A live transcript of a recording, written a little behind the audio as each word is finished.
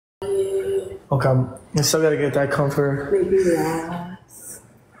Okay. I still gotta get that comfort. Maybe relax.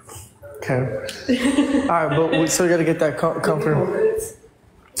 Okay. Alright, but we still gotta get that comfort.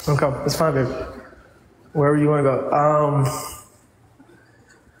 Okay, it's fine, babe. Wherever you wanna go.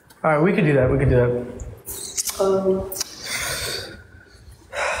 Alright, we can do that. We can do that.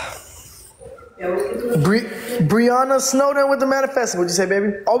 Yeah, we can do it. Brianna Snowden with the manifesting. What'd you say,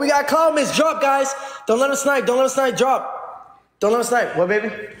 baby? Oh, we got comments. Drop, guys. Don't let him snipe. Don't let him snipe. Drop. Don't let him snipe. What, baby?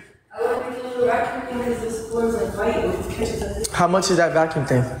 I want to do the vacuum thing because this floor is like white and it catches us. How much is that vacuum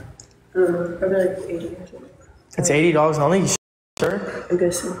thing? Probably like 80. It's $80 only. You sure? I'm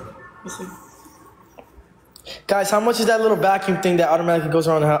guessing. Guys, how much is that little vacuum thing that automatically goes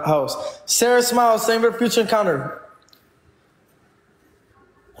around the house? Sarah Smiles, same for the future encounter.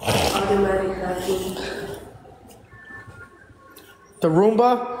 Automatic vacuum. The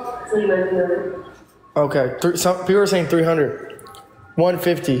Roomba? $399. Okay. Some people are saying 300.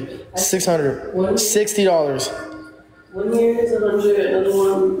 150, 600, $60. 1 year is 100, another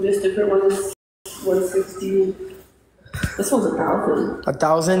one, this different one is 160. This one's 1,000.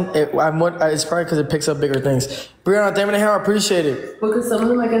 1,000? It's probably because it picks up bigger things. Brianna, thank you for the hair. I appreciate it. Because some of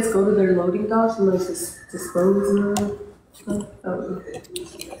them, I guess, go to their loading docks and like dispose and stuff.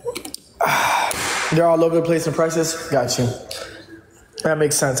 They're all over the place in prices? Got you. That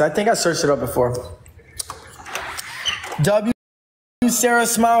makes sense. I think I searched it up before. Sarah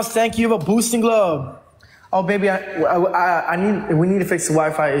Smiles, thank you. You have a boosting glove. Oh, baby, we need to fix the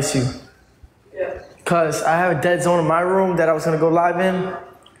Wi-Fi issue. Yeah. Cause I have a dead zone in my room that I was gonna go live in,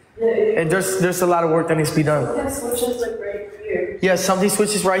 and there's a lot of work that needs to be done. It switches like right here. Yeah, something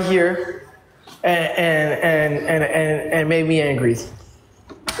switches right here, and made me angry. I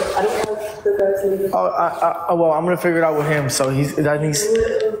don't have the guy's name. Well, I'm gonna figure it out with him. So I think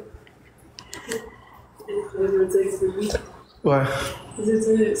what? Is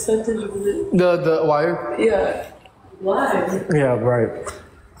it a percentage of it? The wire? Yeah. Why? Yeah, right.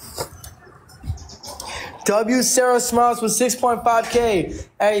 Sarah Smiles with 6.5K.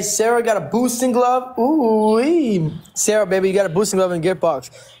 Hey, Sarah got a boosting glove. Ooh, Sarah, baby, you got a boosting glove in the gift box.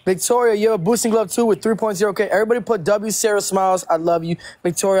 Victoria, you have a boosting glove too with 3.0K. Everybody put Sarah Smiles. I love you.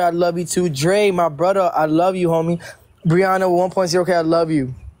 Victoria, I love you too. Dre, my brother, I love you, homie. Brianna with 1.0K, I love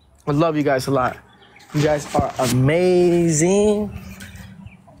you. I love you guys a lot. You guys are amazing.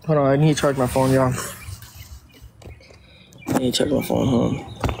 Hold on, I need to charge my phone, y'all. I need to charge my phone,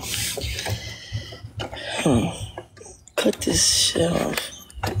 Cut this shit off.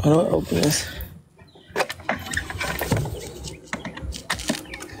 How do I open this?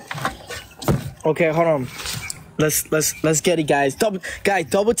 Okay, hold on. Let's get it, guys. Double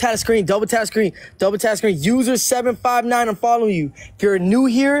tap screen. User 759, I'm following you. If you're new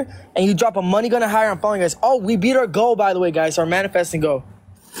here and you drop a money gonna hire, I'm following you guys. Oh, we beat our goal, by the way, guys. Our manifesting goal.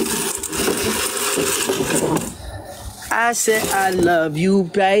 I said I love you,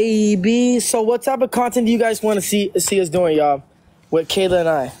 baby. So what type of content do you guys want to see us doing, y'all? With Kayla and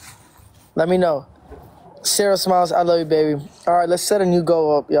I. Let me know. Sarah Smiles, I love you, baby. All right, let's set a new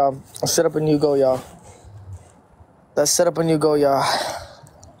goal up, y'all. Let's set up a new goal, y'all. Let's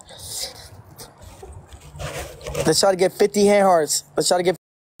try to get 50 hand hearts. Let's turn up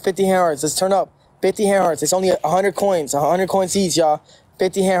 50 hand hearts. It's only 100 coins. 100 coins each, y'all.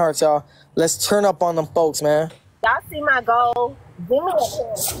 50 hand hearts, y'all. Let's turn up on them folks, man. Y'all see my goal? Give me a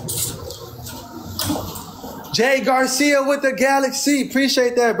Jay Garcia with the Galaxy.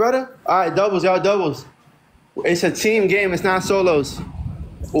 Appreciate that, brother. All right, doubles, y'all, doubles. It's a team game. It's not solos.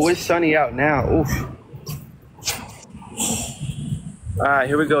 Oh, it's sunny out now. Oof. All right,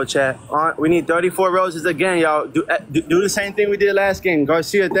 here we go, chat. We need 34 roses again, y'all. Do the same thing we did last game.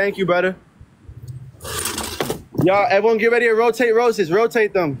 Garcia, thank you, brother. Y'all, everyone get ready to rotate roses.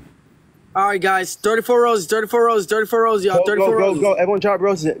 Rotate them. All right, guys. 34 roses, y'all. 34 roses. Go. Everyone drop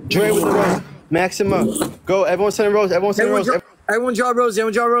roses. Dre with the rose. Maxima. Go. Everyone sending roses. Everyone drop roses. Everyone drop roses.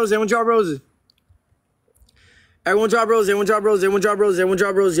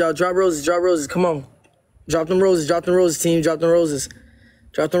 Y'all. Drop roses. Come on. Drop them roses, team. Drop them roses,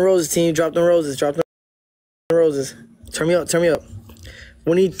 team. Drop them roses. Turn me up.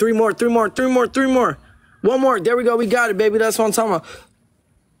 We need three more. One more. There we go. We got it, baby. That's what I'm talking about.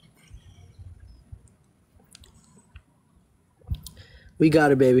 We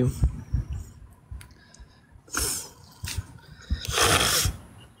got it, baby.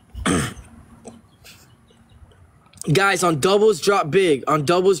 Guys, on doubles, drop big. On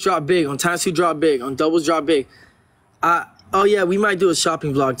times 2, drop big. On doubles, drop big. Oh, yeah, we might do a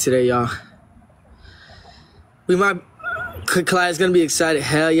shopping vlog today, y'all. We might. Clyde's going to be excited.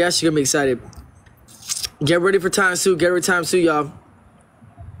 Hell yeah, she's going to be excited. Get ready for times 2. Y'all.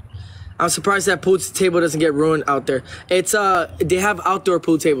 I'm surprised that pool table doesn't get ruined out there. It's they have outdoor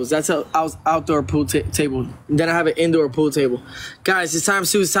pool tables. That's a outdoor pool table. Then I have an indoor pool table. Guys, it's time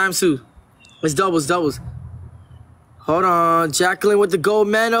Sue. It's time Sue. It's doubles. Hold on, Jacqueline with the gold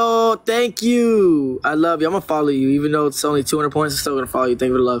medal. Thank you. I love you. I'm gonna follow you, even though it's only 200 points. I'm still gonna follow you. Thank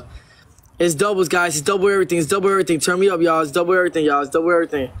you for the love. It's doubles, guys. It's double everything. It's double everything. Turn me up, y'all. It's double everything, y'all. It's double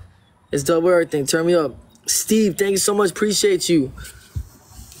everything. It's double everything. Turn me up. Steve, thank you so much. Appreciate you.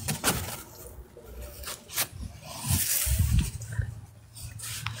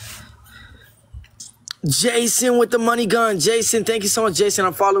 Jason with the money gun. Jason, thank you so much, Jason.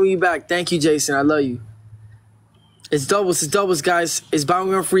 I'm following you back. Thank you, Jason. I love you. It's doubles, guys. It's buy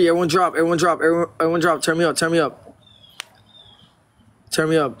one free. Everyone drop. Everyone drop. Turn me up.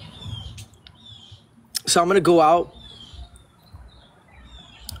 So I'm gonna go out.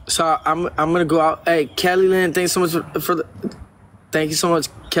 I'm gonna go out. Hey, Kelly Lynn, thanks so much for the. Thank you so much,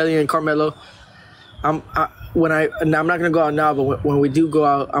 Kelly and Carmelo. I'm not gonna go out now, but when we do go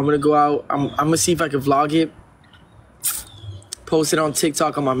out, I'm gonna go out. I'm gonna see if I can vlog it, post it on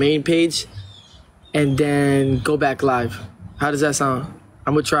TikTok on my main page, and then go back live. How does that sound?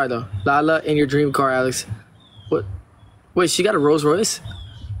 I'm gonna try though. Lala in your dream car, Alex. What? Wait, she got a Rolls Royce?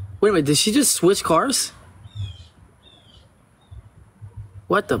 Wait a minute, did she just switch cars?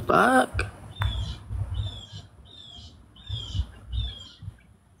 What the fuck?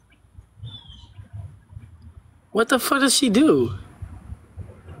 What the fuck does she do?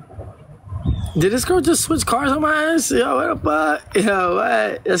 Did this girl just switch cars on my ass? Yo, what the fuck? Yo,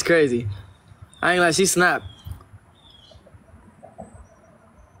 what? That's crazy. I ain't like, she snapped.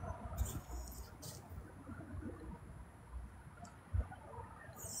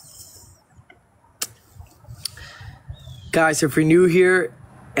 Guys, if you're new here,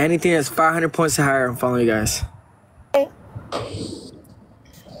 anything that's 500 points or higher, I'm following you guys.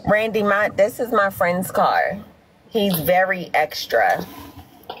 Randy, this is my friend's car. He's very extra.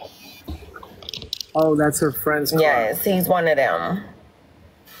 Oh, that's her friend's car. Yes, he's one of them.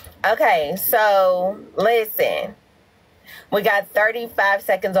 Okay, so listen. We got 35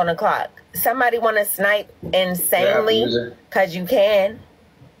 seconds on the clock. Somebody want to snipe insanely? Because you can.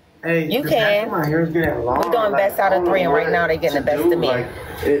 Hey, you can. My hair's getting long. We're doing best out of 3, and right now they're getting the best of me. Like,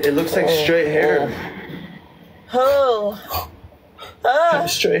 it looks like straight hair. Who?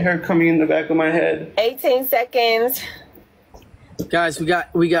 Straight hair coming in the back of my head. 18 seconds. Guys, we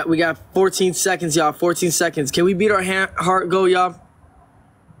got 14 seconds, y'all. 14 seconds. Can we beat our heart goal, y'all?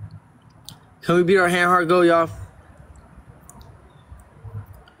 Can we beat our heart goal, y'all?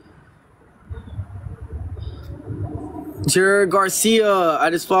 Jared Garcia,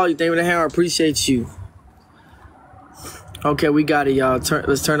 I just followed you. Thank you for the hand. I appreciate you. Okay, we got it, y'all.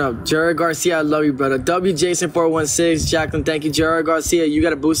 Let's turn up. Jared Garcia, I love you, brother. W Jason 416, Jacqueline, thank you. Jared Garcia, you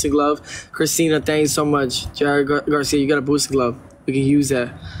got a boosting glove. Christina, thank you so much. Jared Garcia, you got a boosting glove. We can use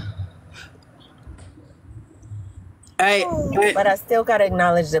that. Hey, but I still got to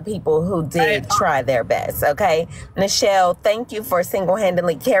acknowledge the people who did try their best, okay? Michelle, thank you for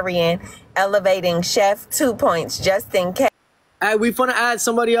single-handedly carrying, elevating Chef 2 points just in case. Hey, we finna add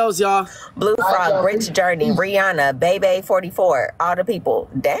somebody else, y'all. Blue Frog, Rich Journey, Rihanna, Bebe 44, all the people.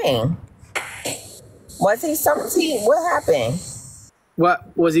 Dang. Was he salty? What happened?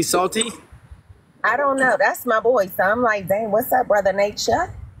 What? Was he salty? I don't know. That's my boy. So I'm like, dang, what's up, brother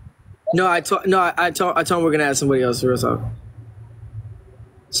Nature? No, I told him we're gonna add somebody else. Real talk.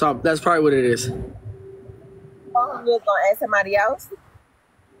 So that's probably what it is. Oh, you're gonna add somebody else?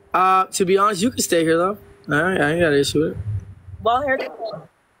 To be honest, you can stay here though. I ain't got an issue with it. Well, here,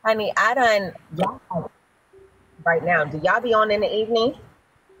 honey, y'all right now. Do y'all be on in the evening?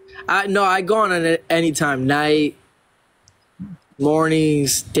 No, I go on at any time, night,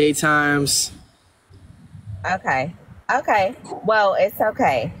 mornings, daytimes. Okay. Well, it's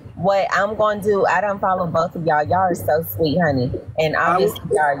okay. What I'm gonna do, I don't follow both of y'all. Y'all are so sweet, honey, and obviously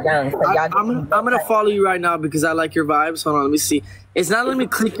y'all are young. So y'all. I'm gonna follow you right now because I like your vibes. Hold on, let me see. It's not letting me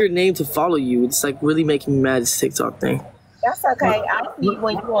click your name to follow you. It's like really making me mad. This TikTok thing. That's okay. I'll see you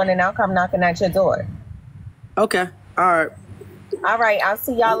when you want, and I'll come knocking at your door. Okay. All right. I'll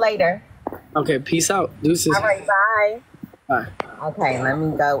see y'all later. Okay. Peace out. Deuces. All right. Bye. Bye. Okay. Let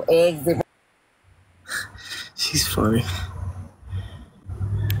me go exit. She's funny.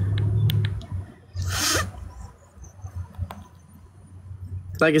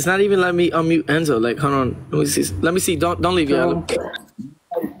 Like it's not even letting me unmute Enzo. Like, hold on. Let me see. Let me see. Don't leave yet.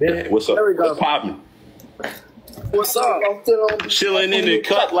 Yeah, what's up? There we go. What's poppin'? What's up? Chilling in the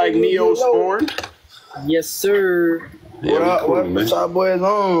cut like Neosporin. Yes, sir. Yeah, What's up, boys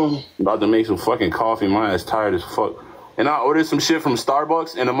on? About to make some fucking coffee. My ass tired as fuck. and I ordered some shit from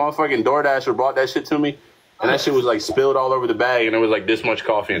Starbucks, and the motherfucking DoorDasher brought that shit to me, and that shit was like spilled all over the bag, and there was like this much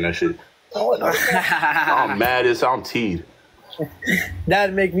coffee in that shit. I'm mad as I'm teed.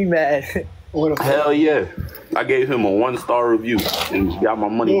 That'd make me mad. Hell yeah. I gave him a 1-star review and got my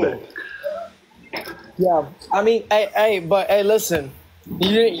money back. Yeah, I mean, hey, listen. You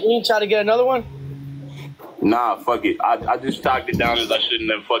didn't try to get another one? Nah, fuck it. I just talked it down as I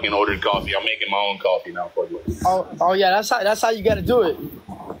shouldn't have fucking ordered coffee. I'm making my own coffee now. Fuck it. Oh yeah, that's how you gotta do it.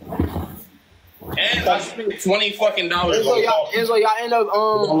 And I spent $20 fucking on coffee. Enzo,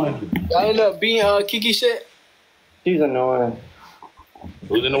 y'all end up being Kiki shit. She's annoying.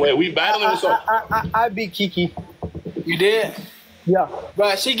 Who's in the way? We battling or something? I beat Kiki. You did? Yeah.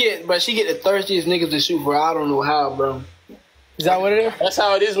 But she get the thirstiest niggas to shoot for. I don't know how, bro. Is that what it is? That's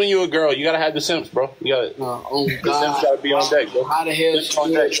how it is when you a girl. You gotta have the simps, bro. You gotta. Oh the God. simps gotta be on deck, bro. How the hell she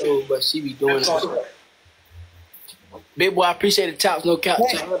do that, though? But she be doing it. Big boy, I appreciate the chops, no cap.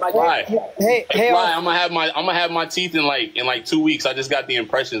 Right. Hey, Flyy, I'm gonna have my teeth in like 2 weeks. I just got the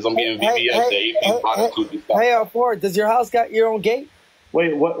impressions. I'm getting VVS to 18 pocket tooth. Hey, Ford, does your house got your own gate?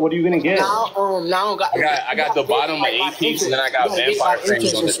 Wait, what are you gonna get? Now I got the bottom, the 8 piece, and then I got vampire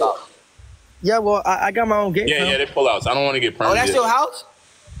frames on the top. Yeah, well, I got my own gate. Yeah, they pull outs. I don't want to get permanent. Oh, that's your house?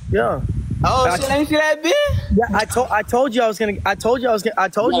 Yeah. Oh, shit, ain't see that bit? Yeah, I told you I was gonna. I told you I was gonna.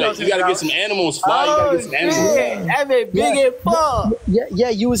 You gotta get some animals, Flyy. You gotta get some animals. Shit, that bit big as fuck. Yeah,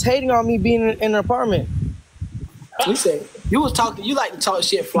 you was hating on me being in an apartment. You said you was talking. You like to talk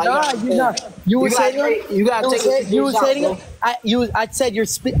shit, Flyy. Nah, you not. You was saying you gotta take it. You was saying I said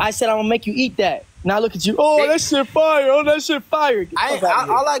I said I'm gonna make you eat that. Now look at you. Oh, that shit fire. Oh, that shit fire.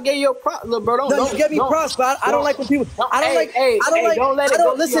 All I gave you a prop, little bro. Don't give me props, but I don't like when people. I don't like. Don't let it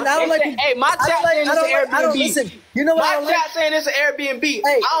go. Listen, I don't like. Hey, my chat saying it's an Airbnb. I don't listen. You know what I don't like? My chat saying it's an Airbnb. Hey,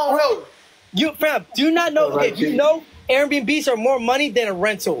 I don't know. You, fam, do you not know? Okay, you know Airbnbs are more money than a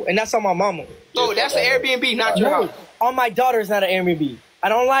rental, and that's on my mama. Oh, that's an Airbnb, not your house. On my daughter, it's not an Airbnb. I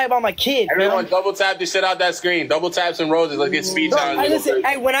don't lie about my kid. Everyone, double tap the shit out that screen. Double taps and roses. Let's get speed time. Listen,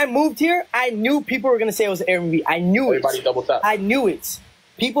 hey, when I moved here, I knew people were gonna say it was an Airbnb. I knew Everybody it. double tap. I knew it.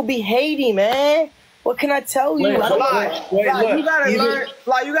 People be hating, man. What can I tell you? Flyy,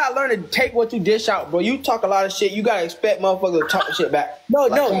 you gotta learn to take what you dish out, bro. You talk a lot of shit. You gotta expect motherfuckers to talk shit back. No.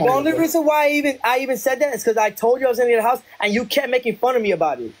 The only reason why I even said that is because I told you I was gonna get a house, and you kept making fun of me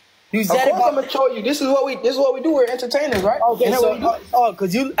about it. You said of course I'm gonna show you. This is what we do. We're entertainers, right? Okay, so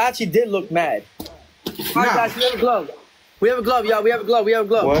because you actually did look mad. All right, guys, we have a glove. We have a glove, y'all. We have a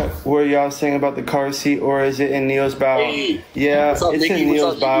glove. What were y'all saying about the car seat, or is it in Neo's bio? Hey. Yeah, What's up, it's Mickey? in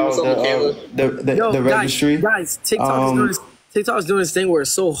Neo's bio. The registry. Guys, TikTok is doing this thing where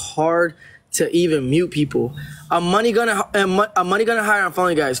it's so hard to even mute people. I'm money gonna hire on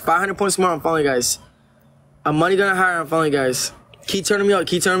following guys. 500 points more on following guys. I'm money gonna hire on following guys. Keep turning me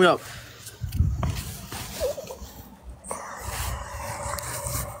up.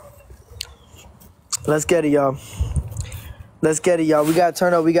 Let's get it, y'all. We gotta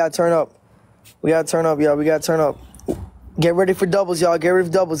turn up, y'all. Get ready for doubles, y'all. Get ready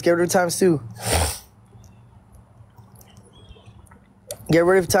for times two. Get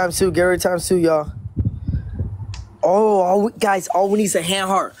ready for times two, y'all. Oh, all we need is a hand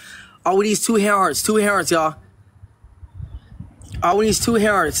heart. All we need is two hand hearts, y'all. All we need is two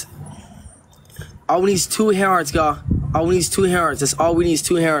hand hearts. All we need is two hand hearts, y'all. All we need is two hand hearts. That's all we need is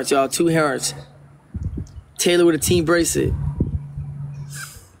two hand hearts, y'all. Two hand hearts. Taylor with a team bracelet.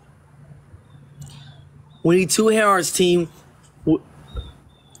 We need two hand hearts, team.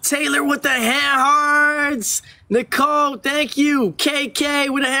 Taylor with the hand hearts. Nicole, thank you. KK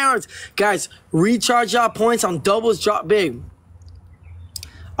with the hand hearts. Guys, recharge y'all points on doubles, drop big.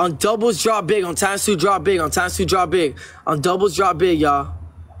 On doubles, drop big. On times two, drop big. On times two, drop big. On doubles, drop big, y'all.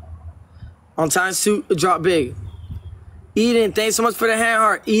 On times two, drop big. Eden, thanks so much for the hand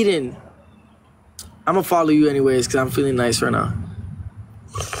heart. Eden. I'm going to follow you anyways because I'm feeling nice right now.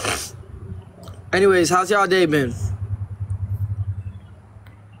 Anyways, how's y'all day been?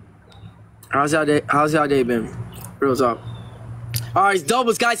 How's y'all day been? Real talk. All right, it's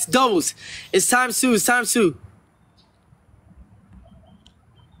doubles, guys. Doubles. It's times two. It's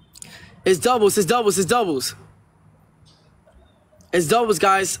doubles. It's doubles, guys.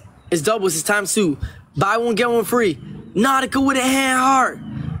 It's doubles. It's times two. Buy one, get one free. Nautica with a hand heart.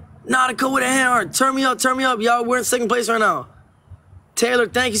 Turn me up, y'all. We're in second place right now. Taylor,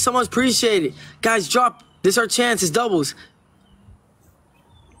 thank you so much. Appreciate it. Guys, drop. This is our chance. It's doubles.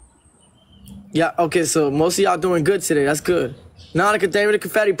 Yeah, okay, so most of y'all doing good today. That's good. Nautica, thank you for the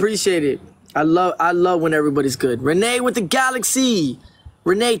confetti. Appreciate it. I love when everybody's good. Renee with the galaxy.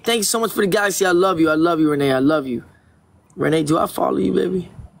 Renee, thank you so much for the galaxy. I love you, Renee. I love you. Renee, do I follow you,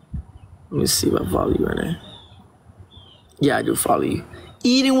 baby? Let me see if I follow you, Renee. Yeah, I do follow you.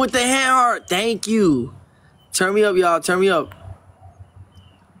 Eating with the hand heart. Thank you. Turn me up, y'all. Turn me up.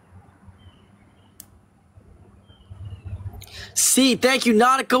 See, thank you,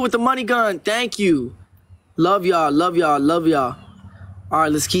 Nautica with the money gun. Thank you. Love y'all, love y'all, love y'all. All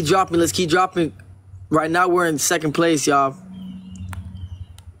right, let's keep dropping. Let's keep dropping. Right now, we're in second place, y'all.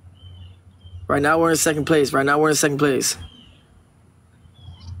 Right now, we're in second place. Right now, we're in second place.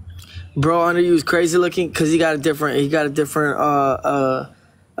 Bro, under you is crazy looking because he got a different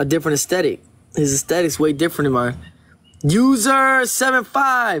aesthetic. His aesthetic's way different than mine. User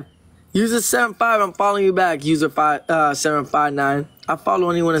 75. User 75, I'm following you back. User 759. I follow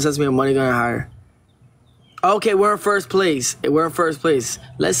anyone that sends me a money gun higher. Okay, we're in first place. We're in first place.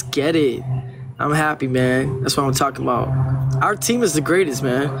 Let's get it. I'm happy, man. That's what I'm talking about. Our team is the greatest,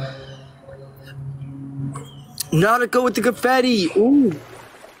 man. Nautica with the confetti. Ooh.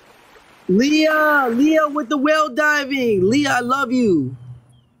 Leah with the whale diving. Leah, I love you.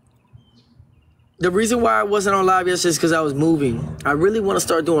 The reason why I wasn't on live yesterday is because I was moving. I really want to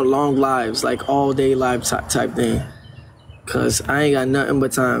start doing long lives, like all day live type thing. Cause I ain't got nothing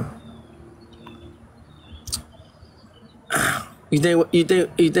but time. You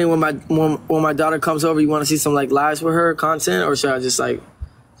think when my daughter comes over, you want to see some like lives with her content, or should I just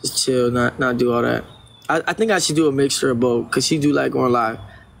chill, not do all that? I think I should do a mixture of both, cause she do like going live.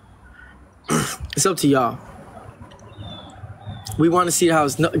 It's up to y'all. We want to see the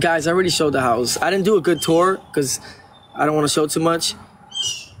house. No, guys, I already showed the house. I didn't do a good tour because I don't want to show too much.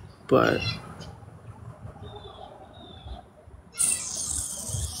 But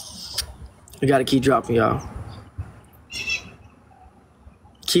we got to keep dropping, y'all.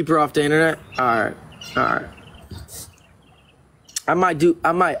 Keep her off the internet. All right. I might do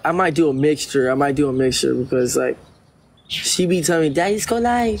a mixture. I might do a mixture because like she be telling me, "Daddy, let's go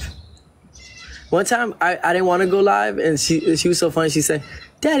live." One time, I didn't want to go live, and she was so funny. She said,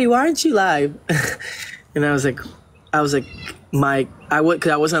 "Daddy, why aren't you live?" And I was like, Mike,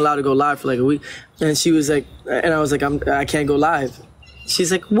 because I wasn't allowed to go live for like a week. And she was like, and I was like, I can't go live.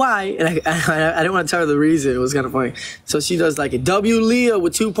 She's like, why? And I didn't want to tell her the reason. It was kind of funny. So she does like it. W. Leah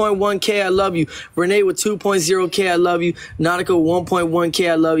with 2.1K, I love you. Renee with 2.0K, I love you. Nautica 1.1K,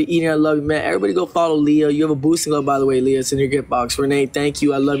 I love you. Eden, I love you, man. Everybody go follow Leah. You have a boosting love, by the way, Leah. It's in your gift box. Renee, thank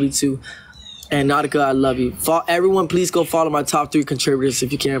you. I love you too. And Nautica, I love you. Everyone, please go follow my top 3 contributors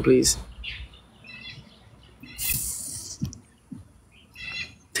if you can, please.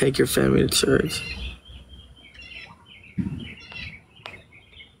 Take your family to church.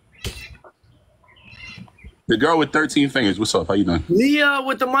 The girl with 13 fingers. What's up? How you doing? Leah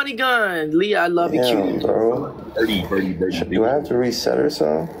with the money gun. Leah, I love you, cute. Bro. Birdie. Do I have to reset or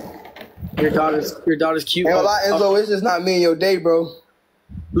something? Your daughter's cute. Ain't a lot, Enzo. It's just not me and your day, bro.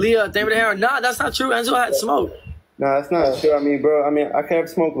 Leah, David Hair. Nah, that's not true. Enzo had smoke. Nah, that's not true. I mean, bro, I can have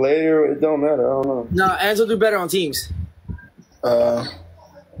smoke later. It don't matter. I don't know. Nah, Enzo do better on teams. Yeah.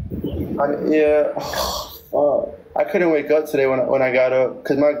 I couldn't wake up today when I got up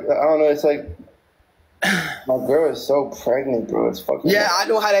because I don't know. It's like my girl is so pregnant, bro. It's fucking. Yeah, I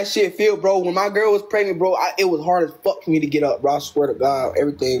know how that shit feel, bro. When my girl was pregnant, bro, it was hard as fuck for me to get up, bro. I swear to God,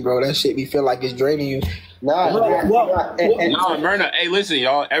 everything, bro. That shit be feel like it's draining you. Nah, Myrna. Hey, listen,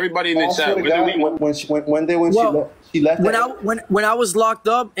 y'all. Everybody in the chat. When she left. When I was locked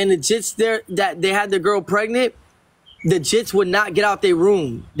up and the jits there that they had the girl pregnant, the jits would not get out their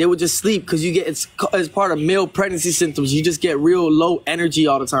room. They would just sleep because you get it's part of male pregnancy symptoms. You just get real low energy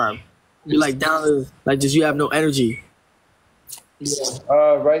all the time. You're like down to like just you have no energy.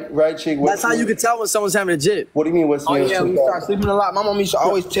 Right, chick. That's how you can tell when someone's having a jit. What do you mean? What's Oh yeah, we start sleeping a lot. My mom used to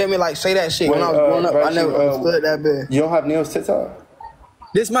always tell me like say that shit when I was growing up. I never understood that bit. You don't have Neil's TikTok?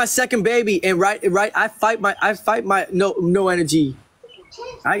 This is my second baby, and right. I fight my no energy.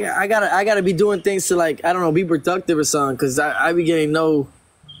 I gotta be doing things to like I don't know be productive or something because I be getting no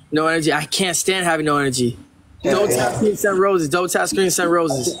energy. I can't stand having no energy. Don't tap screen send roses. Don't tap screen send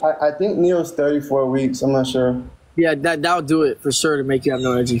roses. I think Neil's 34 weeks. I'm not sure. Yeah, that'll do it for sure to make you have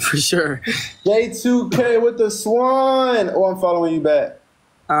no energy for sure. J2K with the swan. Oh, I'm following you back.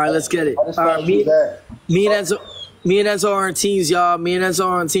 All right, let's get it. All right, me and Enzo are on teams, y'all. Me and Enzo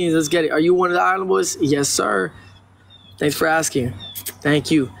are on teams. Let's get it. Are you one of the Island Boys? Yes, sir. Thanks for asking. Thank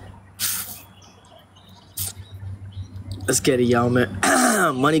you. Let's get it, y'all, man.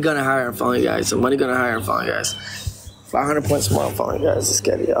 Money gonna hire and following you guys. So money gonna hire and following you guys. 500 points tomorrow, following you guys. Let's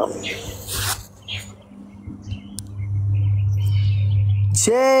get it, y'all.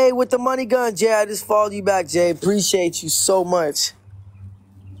 Jay with the money gun. Jay, I just followed you back, Jay. Appreciate you so much.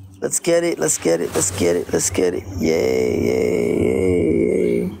 Let's get it. Let's get it. Let's get it. Let's get it. Yay.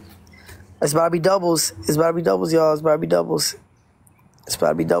 It's about to be doubles. It's about to be doubles, y'all. It's about to be doubles. It's about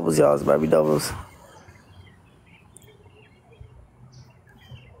to be doubles, y'all. It's about to be doubles.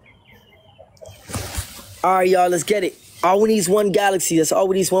 All right, y'all. Let's get it. All we need is one galaxy. That's all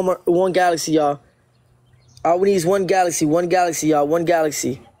we need is one galaxy, y'all. All we need is one galaxy. One galaxy, y'all. One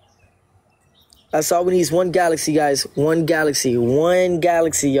galaxy. That's all we need is one galaxy, guys. One galaxy. One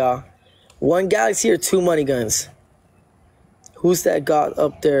galaxy, y'all. One galaxy or 2 money guns. Who's that god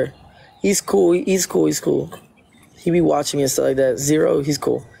up there? He's cool. He's cool. He's cool. He be watching me and stuff like that. Zero. He's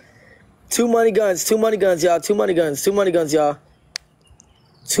cool. 2 money guns. 2 money guns, y'all. 2 money guns. 2 money guns, y'all.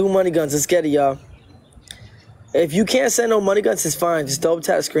 2 money guns. Let's get it, y'all. If you can't send no money guns, it's fine. Just double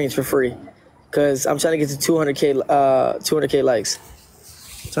tap screens for free. Because I'm trying to get to 200K likes.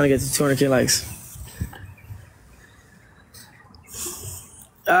 I'm trying to get to 200K likes.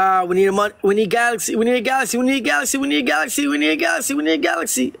 We need galaxy. We need a galaxy. We need a galaxy. We need a galaxy. We need a galaxy. We need a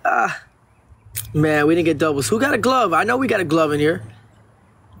galaxy. Man, we didn't get doubles. Who got a glove? I know we got a glove in here.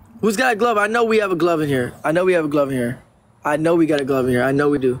 Who's got a glove? I know we have a glove in here. I know we have a glove in here. I know we got a glove in here. I know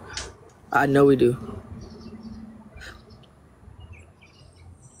we do. I know we do.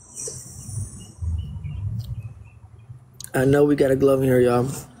 I know we got a glove in here, y'all.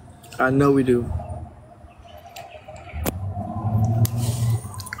 I know we do.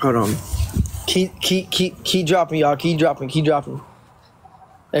 Hold on. Keep dropping, y'all. Keep dropping.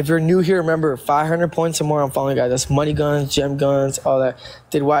 If you're new here, remember 500 points or more on following guys. That's money guns, gem guns, all that.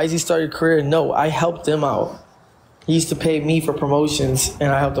 Did YZ start a career? No, I helped him out. He used to pay me for promotions,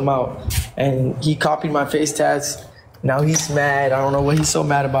 and I helped him out. And he copied my face tats. Now he's mad. I don't know what he's so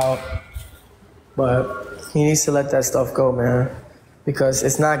mad about, but he needs to let that stuff go, man, because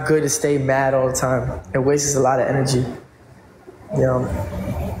it's not good to stay mad all the time. It wastes a lot of energy. You know.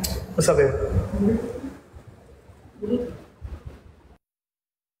 What's up, babe?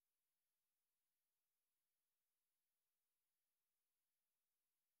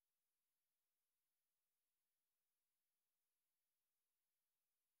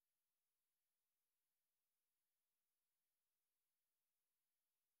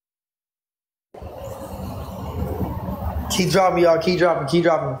 Keep dropping, y'all. Keep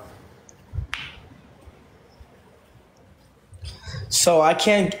dropping. So I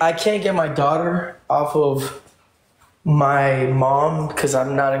can't get my daughter off of my mom because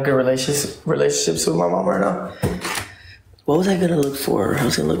I'm not in good relationships with my mom right now. What was I gonna look for? I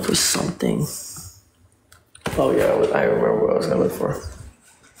was gonna look for something. Oh yeah, I remember what I was gonna look for.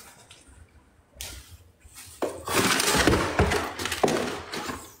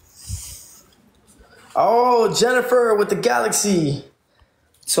 Oh, Jennifer with the galaxy.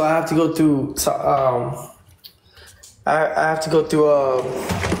 So I have to go through. I have to go through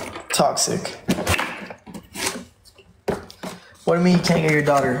Toxiic. What do you mean you can't get your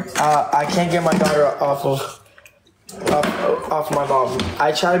daughter? I can't get my daughter off my mom.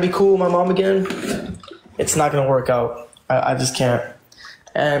 I try to be cool with my mom again. It's not gonna work out. I just can't.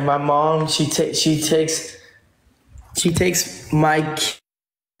 And my mom, she takes my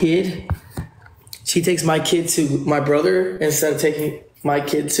kid. She takes my kid to my brother instead of taking my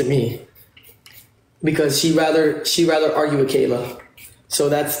kid to me, because she rather argue with Kayla. So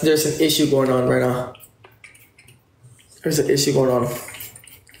there's an issue going on right now. There's an issue going on.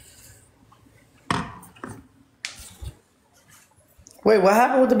 Wait, what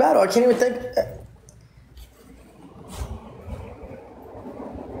happened with the battle? I can't even think.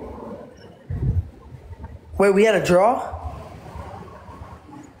 Wait, we had a draw?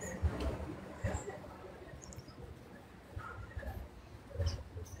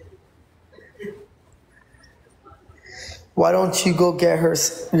 Why don't you go get her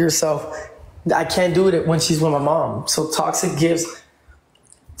yourself? I can't do it when she's with my mom. So Toxiic gives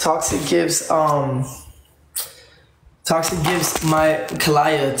my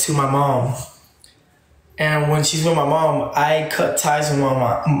Kalaya to my mom. And when she's with my mom, I cut ties with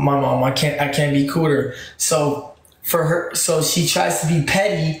my mom. I can't be cool with her. So for her, so she tries to be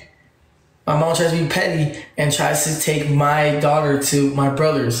petty. My mom tries to be petty and tries to take my daughter to my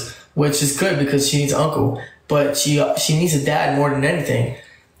brother's, which is good because she needs an uncle. But she needs a dad more than anything.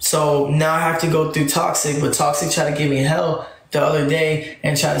 So now I have to go through Toxiic, but Toxiic tried to give me hell the other day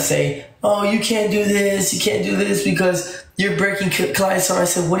and try to say, oh, you can't do this because you're breaking Clyde's heart. I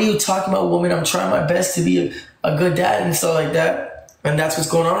said, what are you talking about, woman? I'm trying my best to be a good dad and stuff like that. And that's what's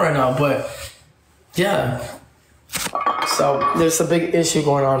going on right now. But yeah, so there's a big issue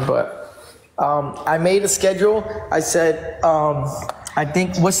going on. But I made a schedule. I said, I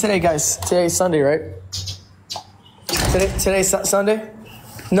think, what's today, guys? Today's Sunday, right? Today's Sunday?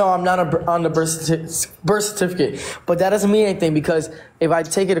 No, I'm not on the birth certificate. But that doesn't mean anything because if I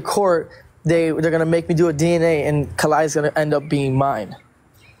take it to court, they're gonna make me do a DNA, and Kalai's gonna end up being mine.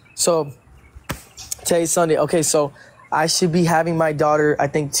 So today's Sunday. Okay, so I should be having my daughter, I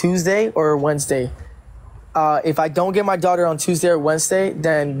think Tuesday or Wednesday. If I don't get my daughter on Tuesday or Wednesday,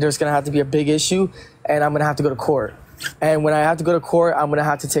 then there's gonna have to be a big issue, and I'm gonna have to go to court. And when I have to go to court, I'm gonna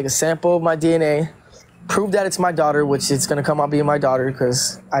have to take a sample of my DNA, prove that it's my daughter, which it's gonna come out being my daughter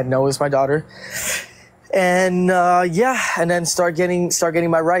because I know it's my daughter. And yeah, and then start getting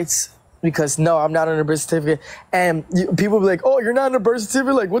my rights. Because no, I'm not on a birth certificate. And people be like, "Oh, you're not on a birth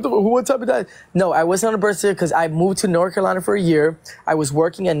certificate? Like, what type of that?" No, I wasn't on a birth certificate because I moved to North Carolina for a year. I was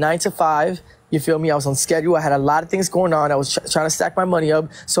working at 9 to 5. You feel me? I was on schedule. I had a lot of things going on. I was trying to stack my money up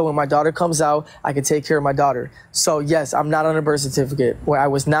so when my daughter comes out, I can take care of my daughter. So yes, I'm not on a birth certificate. Where I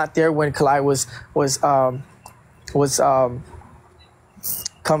was not there when Kalai was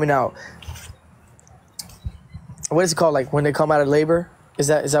coming out. What is it called? Like when they come out of labor? Is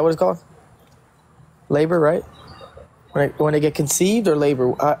that what it's called? Labor, right? When they get conceived or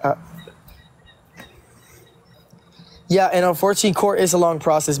labor? Yeah, and unfortunately, court is a long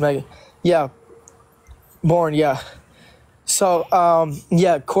process, Megan. Yeah, born, yeah. So,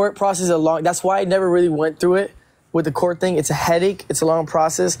 yeah, court process is a long. That's why I never really went through it with the court thing. It's a headache. It's a long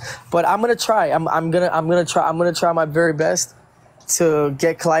process, but I'm gonna try. I'm gonna try my very best to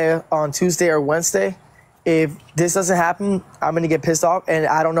get Kalaya on Tuesday or Wednesday. If this doesn't happen, I'm gonna get pissed off, and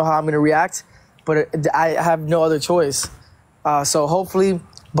I don't know how I'm gonna react. But I have no other choice. So hopefully,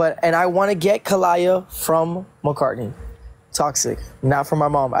 and I want to get Kalaya from McCartney, Toxic, not from my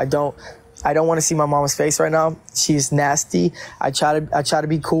mom. I don't want to see my mom's face right now. She's nasty. I try to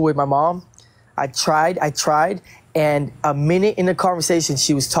be cool with my mom. I tried, and a minute in the conversation,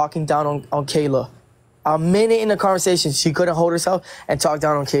 she was talking down on Kayla. A minute in the conversation, she couldn't hold herself and talk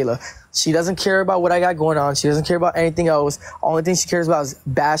down on Kayla. She doesn't care about what I got going on. She doesn't care about anything else. Only thing she cares about is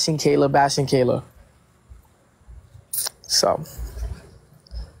bashing Kayla. So.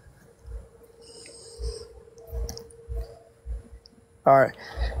 All right.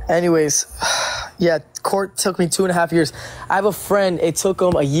 Anyways, yeah, court took me 2.5 years. I have a friend, it took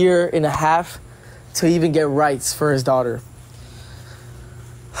him 1.5 years to even get rights for his daughter.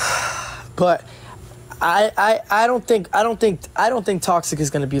 But I don't think Toxic is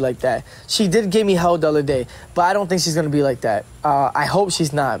gonna be like that. She did give me hell the other day, but I don't think she's gonna be like that. I hope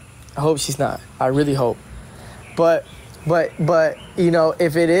she's not. I really hope. But you know,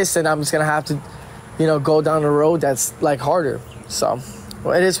 if it is, then I'm just gonna have to, you know, go down the road that's like harder. So,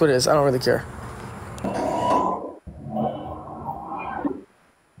 well, it is what it is. I don't really care.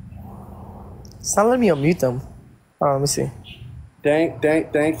 It's not letting me unmute them. Let me see.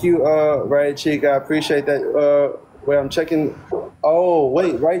 Thank you, Right Cheek. I appreciate that. Wait, I'm checking. Oh,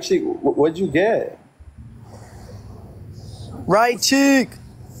 wait, Right Cheek, what'd you get? Right Cheek,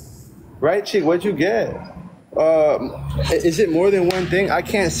 what'd you get? Is it more than one thing? I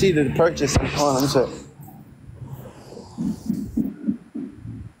can't see the purchase. Hold on, let me check.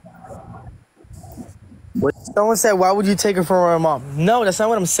 Someone said, why would you take her from her mom? No, that's not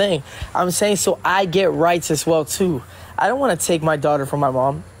what I'm saying. I'm saying so I get rights as well, too. I don't want to take my daughter from my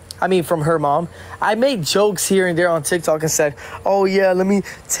mom. I mean, from her mom. I made jokes here and there on TikTok and said, oh, yeah, let me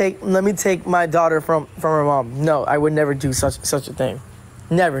take my daughter from her mom. No, I would never do such a thing.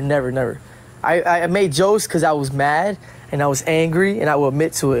 Never. I made jokes because I was mad and I was angry and I will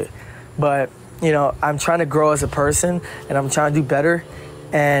admit to it. But, you know, I'm trying to grow as a person and I'm trying to do better.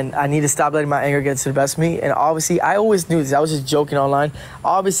 And I need to stop letting my anger get to the best of me. And obviously, I always knew this. I was just joking online.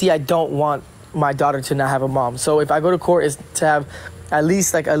 Obviously, I don't want my daughter to not have a mom. So if I go to court, it's to have at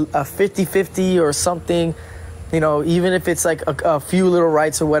least like a 50-50 or something. You know, even if it's like a few little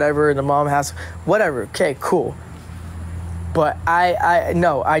rights or whatever, and the mom has whatever. Okay, cool. But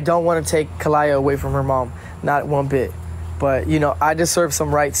no, I don't want to take Kalaya away from her mom. Not one bit. But, you know, I deserve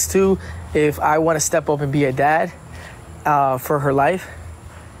some rights too if I want to step up and be a dad for her life.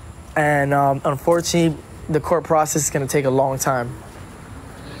 And unfortunately, the court process is going to take a long time.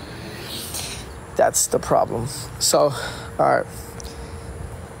 That's the problem. So, all right.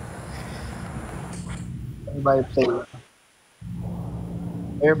 Everybody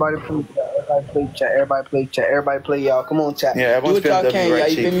play, y'all. Come on, chat. Yeah, do what y'all can, y'all.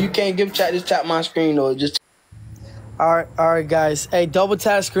 Right, you can't give chat, just tap my screen or just. All right, guys. Hey, double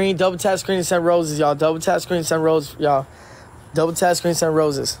tap screen and send roses, y'all. Double tap screen, send roses, y'all. Double tap screen, send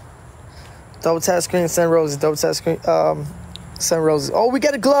roses. Double tap screen, send roses. Double tap screen, send roses. Oh, we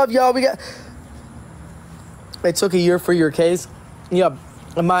got a glove, y'all. It took a year for your case. Yeah,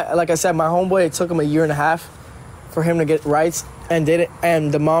 like I said, my homeboy, it took him 1.5 years for him to get rights.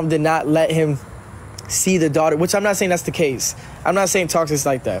 and the mom did not let him see the daughter, which I'm not saying that's the case. I'm not saying Toxic's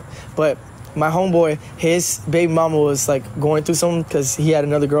like that, but my homeboy, his baby mama was like going through something because he had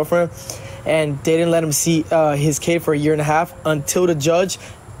another girlfriend, and they didn't let him see his kid for a year and a half until the judge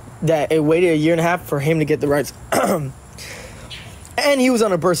that it waited a year and a half for him to get the rights. And he was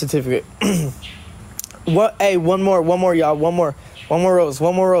on a birth certificate. What? Hey, one more, y'all. One more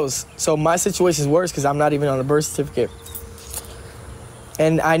rose. So my situation is worse because I'm not even on a birth certificate.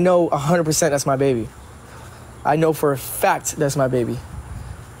 And I know 100% that's my baby. I know for a fact that's my baby.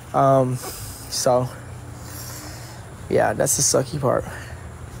 So, yeah, that's the sucky part.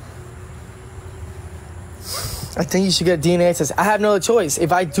 I think you should get a DNA test. I have no other choice.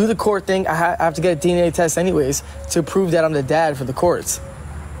 If I do the court thing, I have to get a DNA test anyways to prove that I'm the dad for the courts.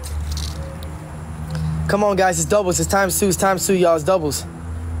 Come on, guys. It's doubles. It's times two. It's times two, y'all. It's doubles.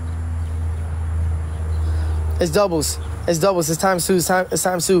 It's doubles. It's doubles. It's times two. It's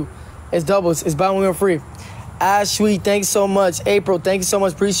times two. It's doubles. It's buy one, get free. Ashley, thanks so much. April, thank you so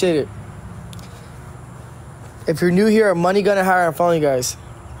much. Appreciate it. If you're new here, Money Gonna Hire, I'm following you guys.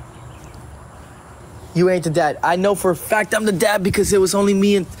 You ain't the dad. I know for a fact I'm the dad because it was only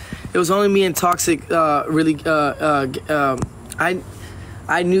me and Toxic. I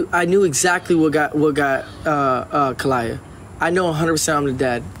knew exactly what got Kalaya. I know 100% I'm the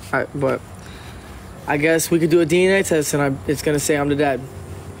dad. But I guess we could do a DNA test and it's gonna say I'm the dad.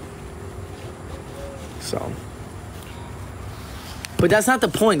 So, but that's not the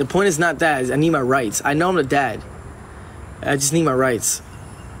point. The point is not that. I need my rights. I know I'm the dad. I just need my rights.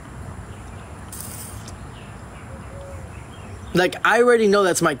 Like, I already know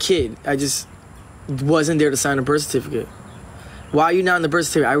that's my kid. I just wasn't there to sign a birth certificate. Why are you not in the birth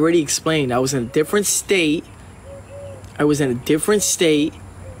certificate? I already explained. I was in a different state.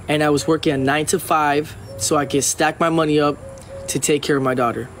 And I was working a 9 to 5 so I could stack my money up to take care of my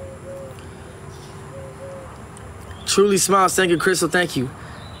daughter. Truly Smiles. Thank you, Crystal. Thank you.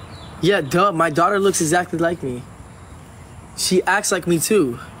 Yeah, duh. My daughter looks exactly like me. She acts like me,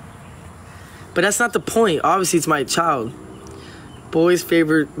 too. But that's not the point. Obviously, it's my child. Boys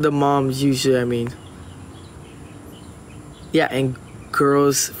favor the moms usually, I mean. Yeah, and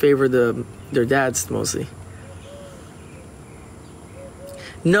girls favor their dads mostly.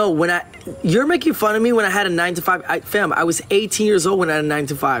 No, you're making fun of me when I had a 9 to 5. Fam, I was 18 years old when I had a 9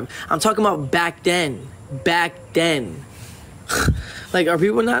 to 5. I'm talking about back then. Like, are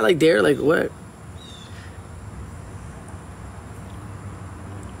people not like there? Like, what?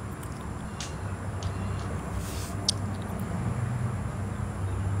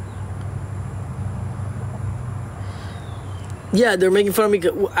 Yeah, they're making fun of me.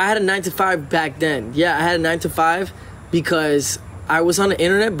 I had a 9 to 5 back then. Yeah, I had a 9 to 5 because I was on the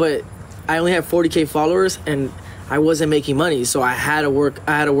internet, but I only had 40K followers and I wasn't making money, so I had to work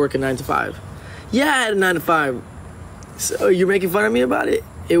a 9 to 5. Yeah, I had a 9 to 5. So you're making fun of me about it?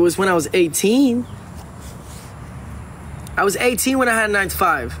 It was when I was 18. I was 18 when I had a 9 to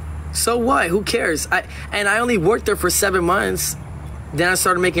 5. So what? Who cares? I only worked there for 7 months. Then I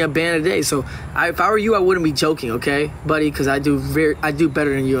started making a band a day. So if I were you, I wouldn't be joking, okay, buddy? Because I do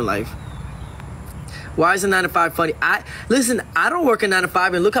better than you in life. Why is a 9 to 5 funny? Listen, I don't work a 9 to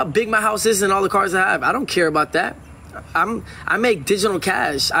 5, and look how big my house is and all the cars I have. I don't care about that. I make digital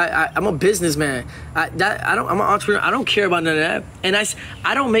cash. I'm a businessman. I'm an entrepreneur. I don't care about none of that. And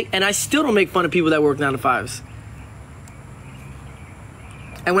I still don't make fun of people that work 9 to 5s.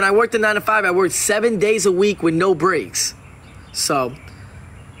 And when I worked a 9 to 5, I worked 7 days a week with no breaks. So,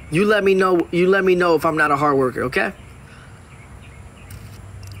 you let me know if I'm not a hard worker, okay?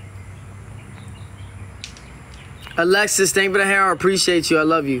 Alexis, thank you for the hair. I appreciate you. I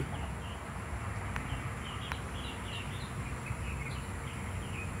love you.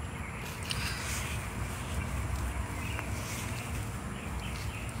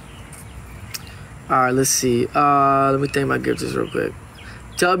 All right, let's see. Let me thank my gifters real quick.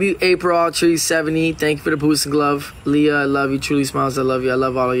 W. April Alltree 70. Thank you for the boosting glove. Leah, I love you. Truly Smiles, I love you. I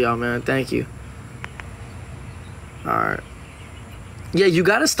love all of y'all, man. Thank you. All right. Yeah, you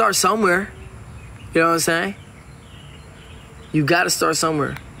got to start somewhere. You know what I'm saying? You got to start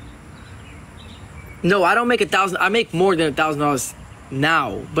somewhere. No, I don't make $1,000. I make more than $1,000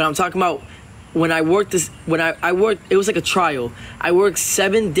 now. But I'm talking about when I worked this. When I worked, it was like a trial. I worked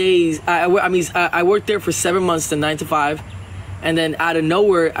 7 days. I worked there for 7 months, to 9 to 5. And then out of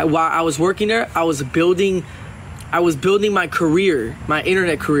nowhere, while I was working there, I was building my career, my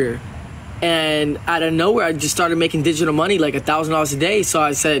internet career. And out of nowhere, I just started making digital money, like $1,000 a day. So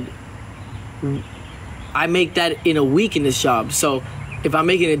I said, I make that in a week in this job. So if I'm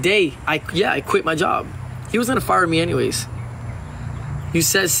making a day, I quit my job. He was gonna fire me anyways. You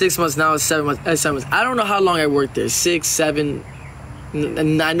said 6 months, now it's 7 months. 7 months. I don't know how long I worked there. 6, 7,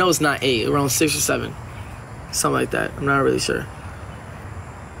 and I know it's not 8. Around 6 or 7. Something like that. I'm not really sure.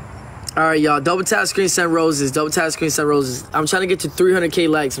 All right, y'all. Double tap screen, send roses. Double tap screen, send roses. I'm trying to get to 300K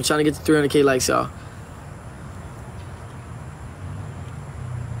likes. I'm trying to get to 300K likes, y'all.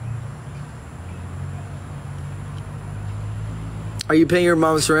 Are you paying your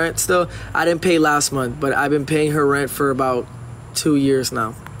mom's rent still? I didn't pay last month, but I've been paying her rent for about 2 years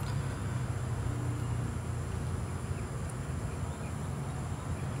now.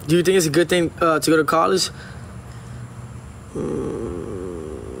 Do you think it's a good thing to go to college?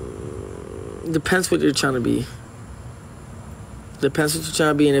 Depends what you're trying to be. Depends what you're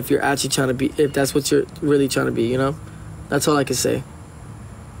trying to be, and if you're actually trying to be, if that's what you're really trying to be, you know? That's all I can say.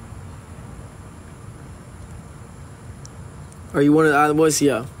 Are you one of the island boys?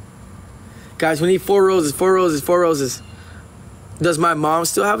 Yeah. Guys, we need 4 roses, 4 roses, 4 roses. Does my mom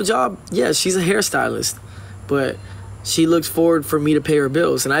still have a job? Yeah, she's a hairstylist. But she looks forward for me to pay her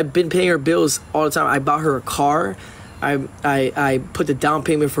bills. And I've been paying her bills all the time. I bought her a car. I put the down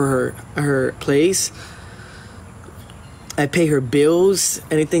payment for her place. I pay her bills.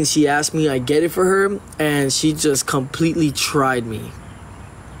 Anything she asks me, I get it for her. And she just completely tried me.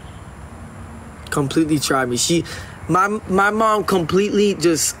 Completely tried me. My mom completely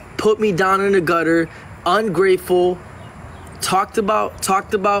just put me down in the gutter, ungrateful, talked about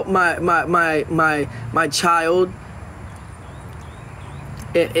my child.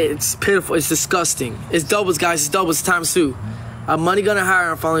 It's pitiful. It's disgusting. It's doubles, guys. It's doubles times 2. I'm money gonna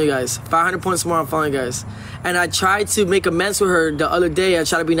hire. I'm following you guys. 500 points more. I'm following you guys. And I tried to make amends with her the other day. I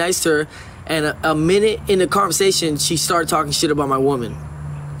tried to be nice to her, and a minute in the conversation, she started talking shit about my woman.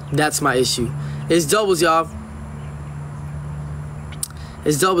 That's my issue. It's doubles, y'all.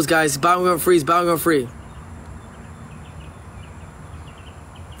 It's doubles, guys. Buy one, free. It's buy one, free.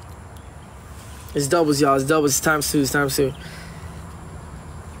 It's doubles, y'all. It's doubles. It's times 2. It's times 2.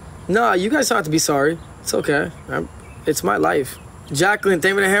 No, you guys don't have to be sorry. It's okay. It's my life. Jacqueline,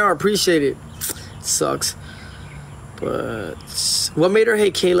 thank you for the hair. I appreciate it. It sucks. But what made her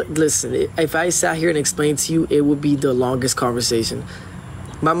hate Kayla? Listen, if I sat here and explained to you, it would be the longest conversation.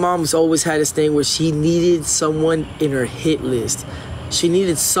 My mom's always had this thing where she needed someone in her hit list. She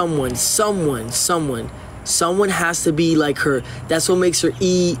needed someone. Someone has to be like her. That's what makes her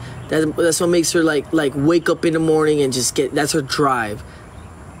eat. That's what makes her like wake up in the morning and just get. That's her drive.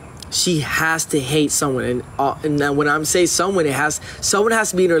 She has to hate someone, and now when I'm saying someone, someone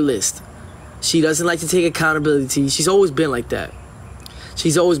has to be in her list. She doesn't like to take accountability. She's always been like that.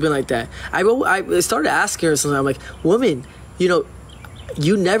 She's always been like that. I started asking her something. I'm like, woman, you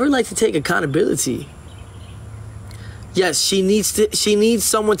never like to take accountability. Yes, she needs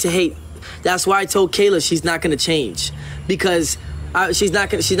someone to hate. That's why I told Kayla she's not gonna change, because she's not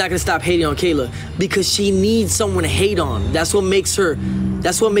gonna stop hating on Kayla, because she needs someone to hate on. That's what makes her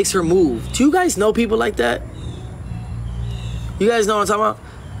move. Do you guys know people like that? You guys know what I'm talking about?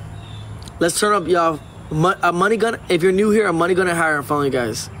 Let's turn up, y'all. Money Gun. If you're new here, I'm Money Gonna hire. I'm following you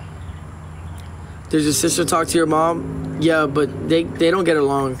guys. Does your sister talk to your mom? Yeah, but they don't get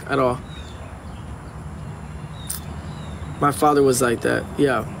along at all. My father was like that,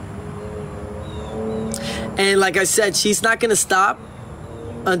 yeah. And like I said, she's not gonna stop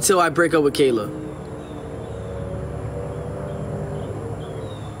until I break up with Kayla.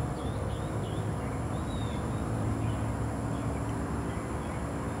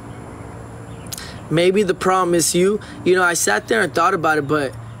 Maybe the problem is you. I sat there and thought about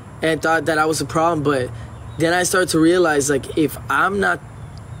it, and thought that I was a problem, but then I started to realize, like, if I'm not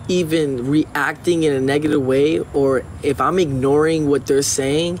even reacting in a negative way, or if I'm ignoring what they're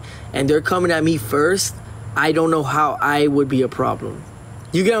saying and they're coming at me first, I don't know how I would be a problem.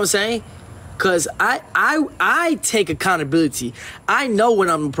 You get what I'm saying? Because I take accountability. I know when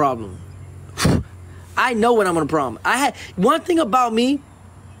I'm a problem. I know when I'm a problem. One thing about me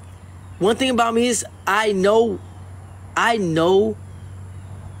is I know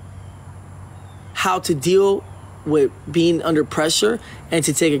how to deal with being under pressure and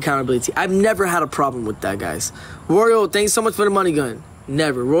to take accountability. I've never had a problem with that, guys. Royal, thanks so much for the money gun.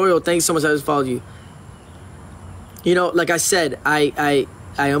 Never. Royal, thanks so much. I just followed you. Like I said, I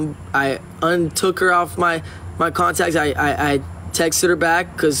untook her off my contacts. I texted her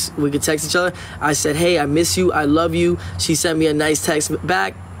back because we could text each other. I said, hey, I miss you. I love you. She sent me a nice text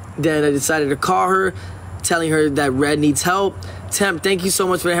back. Then I decided to call her, telling her that Red needs help. Temp, thank you so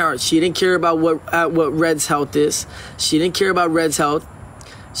much for the heart. She didn't care about what Red's health is. She didn't care about Red's health.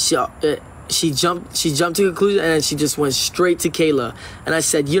 She jumped to conclusion, and then she just went straight to Kayla. And I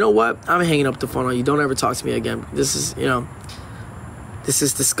said, you know what? I'm hanging up the phone on you. Don't ever talk to me again. This is, This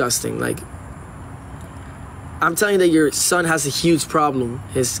is disgusting. Like, I'm telling you that your son has a huge problem.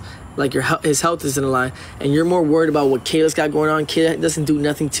 His health is in the line, and you're more worried about what Kayla's got going on. Kayla doesn't do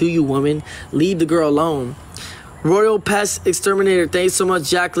nothing to you, woman. Leave the girl alone. Royal Pest Exterminator, thanks so much.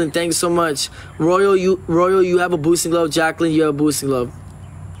 Jacqueline, thanks so much. Royal, you have a boosting glove. Jacqueline, you have a boosting glove.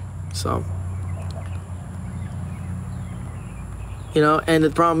 So, you know, and the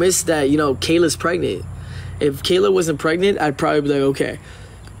problem is that, you know, Kayla's pregnant. If Kayla wasn't pregnant, I'd probably be like, okay.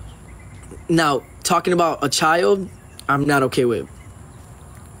 Now, talking about a child, I'm not okay with.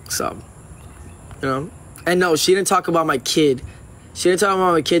 So, you know. And no, she didn't talk about my kid. She didn't talk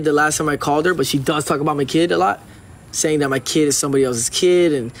about my kid the last time I called her, but she does talk about my kid a lot. Saying that my kid is somebody else's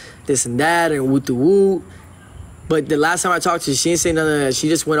kid and this and that and woo-to-woo. But the last time I talked to her, she didn't say none of that. She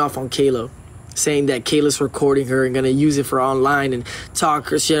just went off on Kayla, saying that Kayla's recording her and going to use it for online and talk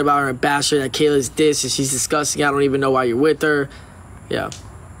her shit about her and bash her, that Kayla's this and she's disgusting. I don't even know why you're with her. Yeah.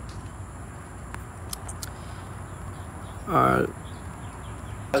 I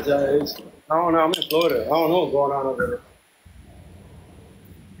don't know. I'm in Florida. I don't know what's going on over there.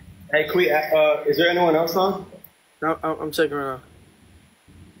 Hey, Queen, is there anyone else on? No, I'm checking right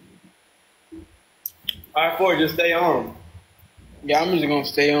now. All right, Ford, just stay on. Yeah, I'm just gonna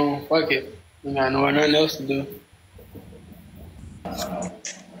stay on. Fuck it. I got nothing else to do.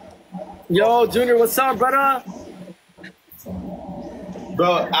 Yo, Junior, what's up, brother?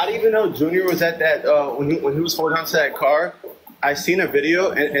 Bro, I didn't even know Junior was at that, when he was holding on to that car. I seen a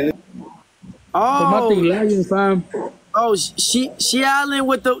video and Oh, my thing lagging, fam. Oh, she Allen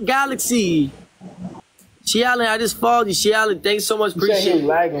with the Galaxy. She Allen, I just followed you. She Allen, thanks so much. Appreciate it.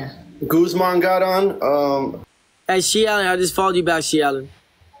 Lagging. Guzman got on. Hey, She Allen, I just followed you back, She Allen.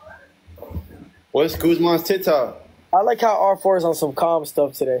 What's Guzman's TikTok? I like how R4 is on some calm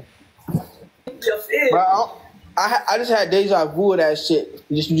stuff today. Bro, I just had deja vu of that shit.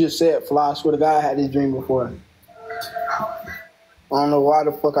 You just said, Flyy. I swear to God, I had this dream before. I don't know why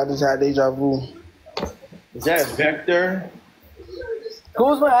the fuck I just had deja vu. Is that Vector?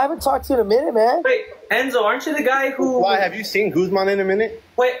 Guzman, I haven't talked to you in a minute, man. Wait, Enzo, aren't you the guy who... Why, have you seen Guzman in a minute?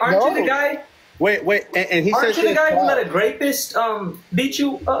 Wait, aren't you the guy... Wait, and he Aren't says you the guy who let a rapist beat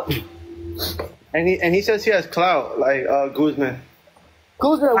you up? And he says he has clout, like Guzman.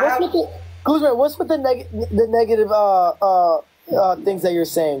 Guzman, what's with the negative things that you're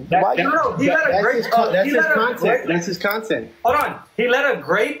saying? No, he let a great... That's his content. Hold on. He let a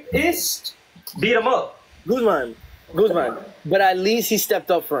rapist beat him up. Guzman. But at least he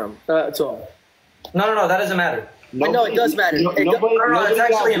stepped up for him. To him. No, that doesn't matter. No, it does matter. No, it's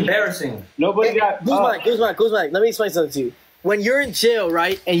actually embarrassing. Nobody got... Guzman, let me explain something to you. When you're in jail,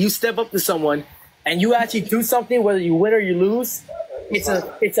 right, and you step up to someone, and you actually do something, whether you win or you lose, it's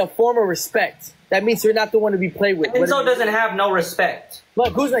a form of respect. That means you're not the one to be played with. Enzo doesn't have no respect.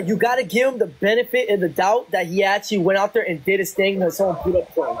 Look, Guzman, you got to give him the benefit of the doubt that he actually went out there and did his thing when someone beat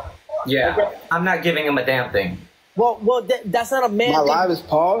up for him. Yeah, okay? I'm not giving him a damn thing. Well, that's not a man. My live is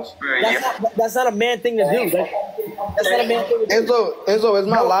paused. That's not a man thing to do. That's not a man thing to do. Enzo, is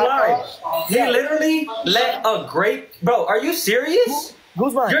my live paused? He literally let a great... Bro, are you serious?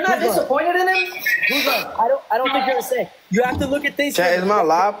 Guzman, you're not disappointed in him? Guzman, I don't think you're understanding. You have to look at things. Chat, is my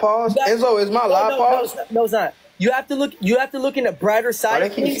live paused? Enzo, is my live paused? No, it's not. You have to look in the brighter side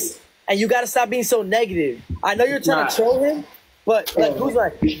of things, and you got to stop being so negative. I know you're trying to troll him. But like,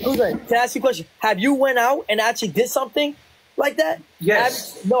 Guzman, can I ask you a question? Have you went out and actually did something like that?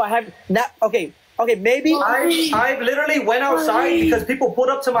 Yes. No, I haven't. Not okay, maybe. I literally went outside because people pulled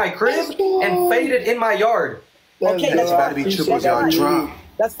up to my crib and faded in my yard. Okay, that's about to be triples, y'all. Drop.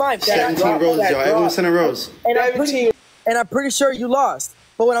 That's fine. 17 roses, y'all. Everyone send a rose. And I'm pretty sure you lost.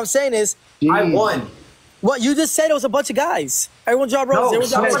 But what I'm saying is, I won. What you just said, it was a bunch of guys. Everyone dropped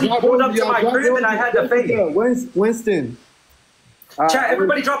roses. No, somebody pulled up to my crib and I had to fade. Winston. Chat,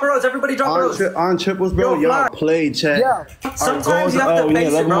 everybody drop a rose. Everybody drop a rose. On triples, bro. Y'all played, chat. Yeah. Sometimes you have to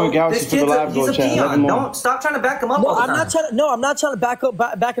face it, bro. This kid's he's a peon. Don't stop trying to back him up all the time. I'm not trying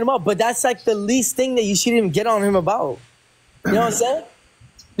to backing him up, but that's like the least thing that you shouldn't even get on him about. You know what I'm saying?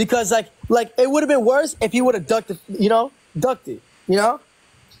 Because like it would have been worse if he would have ducked it, you know?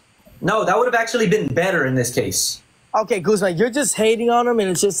 No, that would have actually been better in this case. Okay, Guzman, you're just hating on him, and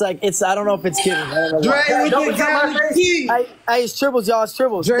it's just like I don't know if it's kidding. Dre with the Galaxy. It's triples, y'all. It's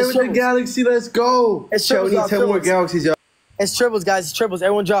triples. Dre with the Galaxy. Let's go. It's triples. We need 10 more Galaxies, y'all. It's triples, guys. It's triples.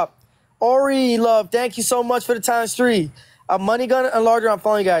 Everyone drop. Ori, love. Thank you so much for the ×3. A money gun and larger. I'm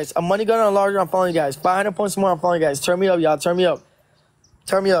following you guys. A money gun and larger. I'm following you guys. 500 points more. I'm following you guys. Turn me up, y'all. Turn me up.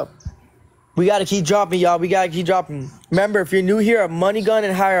 We gotta keep dropping, y'all. We gotta keep dropping. Remember, if you're new here, a money gun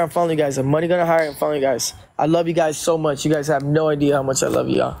and higher, I'm following you guys. A money gun and higher, I'm following you guys. I love you guys so much. You guys have no idea how much I love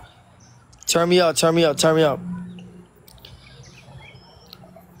you, y'all. Turn me up, turn me up, turn me up.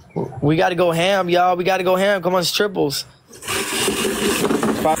 We gotta go ham, y'all. We gotta go ham. Come on, it's triples.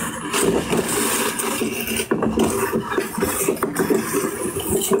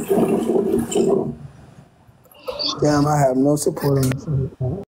 Damn, I have no support on this.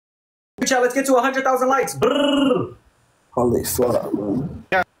 Chat, let's get to 100,000 likes. Brrr. Holy fuck, bro.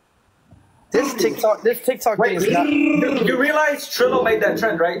 This TikTok thing is not. You realize Trillo made that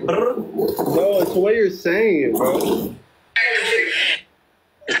trend, right? Brrr. No, it's the way you're saying it, bro.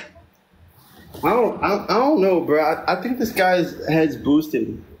 I don't know, bro. I think this guy's head's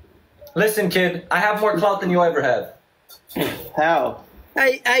boosted. Listen, kid, I have more clout than you ever have. How?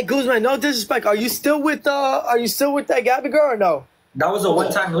 Hey, Guzman, no disrespect. Are you still with that Gabby girl or no? That was a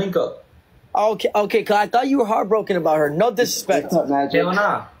one-time link up. Okay, cause I thought you were heartbroken about her. No disrespect. Hell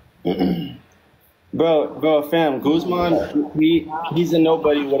nah. Bro, fam, Guzman, he's a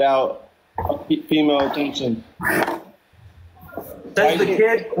nobody without female attention. Says the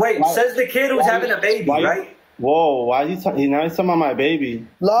kid. Wait, says the kid who's having a baby, right? Whoa, why is he now he's talking about my baby?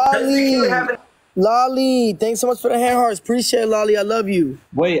 Lolly, thanks so much for the hand hearts. Appreciate it, Lolly. I love you.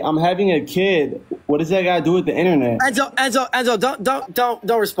 Wait, I'm having a kid. What does that got to do with the internet? Enzo,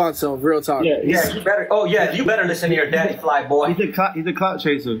 don't respond to him. Real talk. Yeah, you better. Oh yeah, you better listen to your daddy, Flyy boy. He's a clout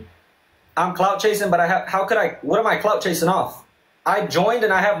chaser. I'm clout chasing, but what am I clout chasing off? I joined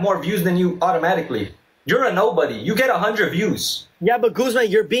and I have more views than you automatically. You're a nobody. You get 100 views. Yeah, but Guzman,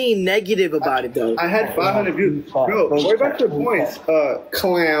 you're being negative about it, though. I had 500 views. Bro, worry about your points,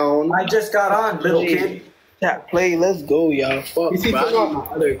 clown. I just got on, little kid. Chat, play, let's go, y'all. Fuck,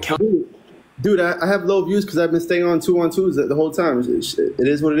 Dude, I have low views because I've been staying on 2-on-2s the whole time. It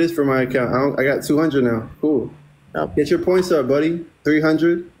is what it is for my account. I got 200 now. Cool. Get your points up, buddy.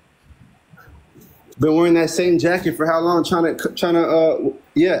 300. Been wearing that same jacket for how long? Trying to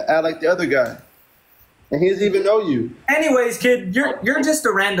act like the other guy. And he doesn't even know you. Anyways, kid, you're just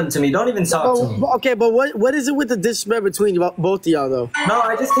a random to me. Don't even talk to me. Okay, but what is it with the disrespect between both of y'all, though? No,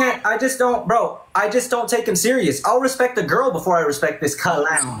 I just can't. I just don't take him serious. I'll respect a girl before I respect this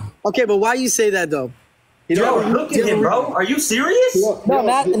clown. Okay, but why you say that, though? Yo, look at him, bro. Are you serious? No,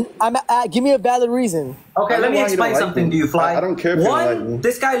 give me a valid reason. Okay, let me explain something to you, Flyy. I don't care if you don't like me.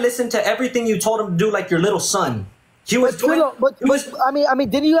 This guy listened to everything you told him to do like your little son. He was doing... I mean,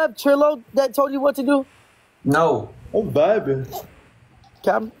 didn't you have Trillo that told you what to do? No. I'm vibing.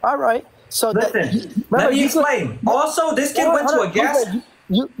 Okay, all right. So listen, let me explain. Also, this kid went to a gas...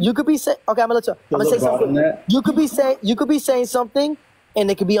 You could be saying... Okay, I'm going to say something. You could be saying something, and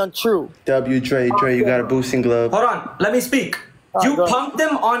it could be untrue. Dre, you got a boosting glove. Hold on, let me speak. You punked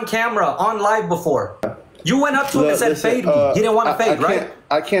him on camera, on live before. You went up to him and said, fade me. He didn't want to fade, right?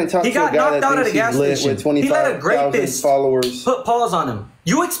 I can't talk to a guy got knocked out that at a gas thinks he's station. lit with He let a great 25,000 followers. Put pause on him.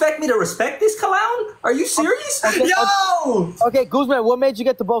 You expect me to respect this clown? Are you serious? Yo! Okay, Guzman, what made you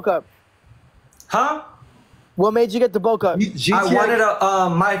get the bulk up? Huh? What made you get the bulk up? I wanted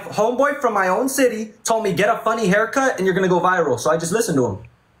my homeboy from my own city told me get a funny haircut and you're gonna go viral. So I just listened to him.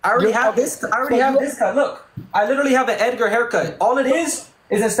 I already have this cut. Look, I literally have an Edgar haircut. All it is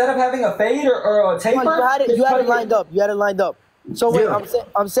instead of having a fade or a taper, you had it lined up. You had it lined up. So wait,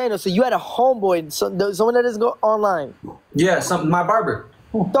 I'm saying, so you had a homeboy, someone that doesn't go online. Yeah, my barber.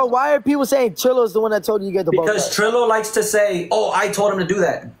 So why are people saying Trillo's the one that told you to get the bulk up? Because Trillo likes to say, "Oh, I told him to do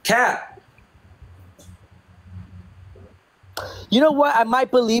that." Cat. You know what? I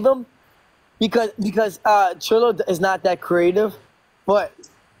might believe him because Trillo is not that creative, but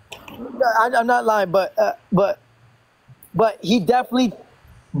I'm not lying. But he definitely.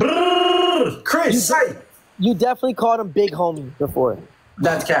 Brrr, Chris, you definitely called him big homie before.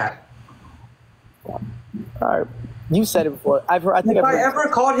 That's cat. All right, you said it before. If I ever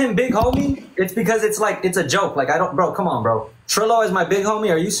called him big homie, it's because it's a joke. Like bro, come on, bro. Trillo is my big homie.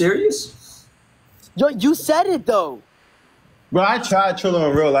 Are you serious? Yo, you said it though. Bro, I tried Trillo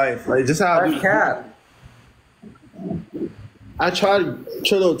in real life. Like just how I do. Cat. I tried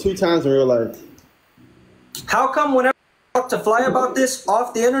Trillo 2 times in real life. How come whenever I talk to Flyy about this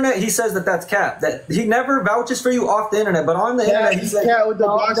off the internet, he says that's cat? That he never vouches for you off the internet, but on the internet he says cat with the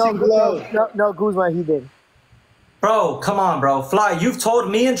boxing glove. No, Guzman, he did. Bro, come on, bro. Flyy, you've told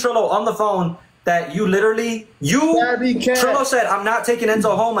me and Trillo on the phone that Trillo said, I'm not taking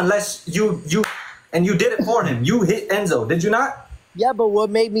Enzo home unless you did it for him. You hit Enzo, did you not? Yeah, but what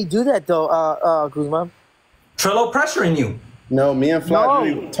made me do that though, Guzman? Trillo pressuring you. No, me and Flyy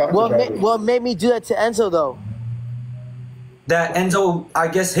really talked about it. What made me do that to Enzo though? that Enzo, I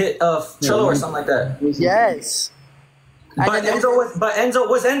guess, hit Trillo or something like that. Yes. But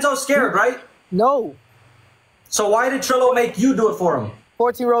was Enzo scared, right? No. So why did Trillo make you do it for him?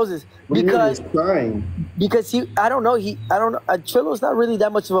 14 roses. Because I don't know. Trillo's not really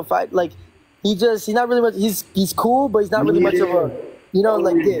that much of a fight. Like he's not really much. He's cool, but he's not really much of a,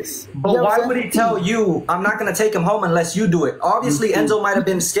 like this. But why would he tell you, I'm not gonna take him home unless you do it? Obviously, Enzo might have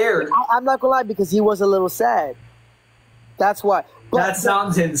been scared. I'm not gonna lie, because he was a little sad. That's why. That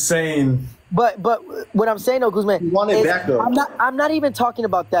sounds insane. But what I'm saying though, Guzman, he wanted back though. I'm not even talking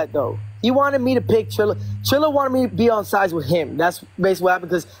about that though. He wanted me to pick Trillo. Trillo wanted me to be on sides with him. That's basically what happened,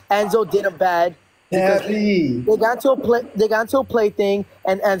 because Enzo did him bad. They got into a play thing,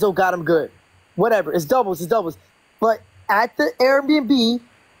 and Enzo got him good. Whatever. It's doubles. But at the Airbnb,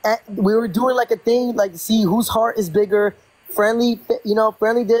 we were doing like a thing, like to see whose heart is bigger, friendly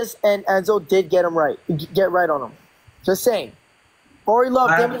this, and Enzo did get right on him. Just saying. Ori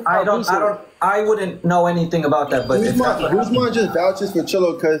loved him. I wouldn't know anything about that, but Guzman just vouches for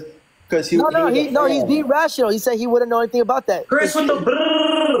Trillo because he. He's being rational. He said he wouldn't know anything about that. Chris with the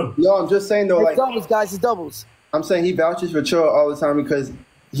brrr. Yo, I'm just saying though, it's like doubles, guys. It's doubles. I'm saying he vouches for Trillo all the time because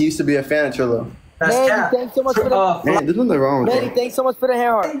he used to be a fan of Trillo. Manny, thanks so much for the man, there's nothing wrong with Manny, that. thanks so much for the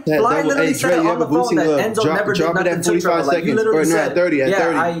hair heart. Flyy literally said on the phone that Enzo never did nothing at 45 to seconds. Or no, at 30.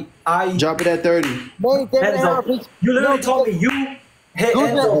 At 30. Drop it at 30. Manny, thank you for the hair heart, please. You literally told me you hit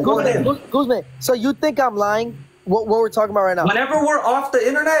Enzo. Guzman, so you think I'm lying? What we're talking about right now? Whenever we're off the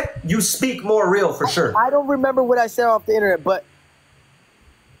internet, you speak more real for sure. I don't remember what I said off the internet, but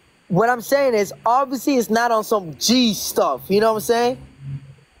what I'm saying is, obviously, it's not on some G stuff. You know what I'm saying?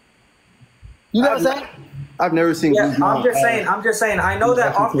 You know what I'm saying? I've never seen. Yeah, I'm just saying. I know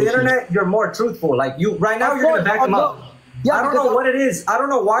that off the internet, you're more truthful. Like you, right now, you're gonna back him up. Yeah, I don't know what it is. I don't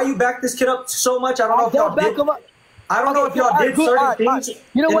know why you back this kid up so much. I don't know if y'all did. I don't know if y'all did certain things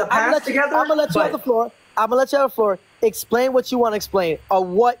in the past together. I'm gonna let you on the floor. Explain what you want to explain, or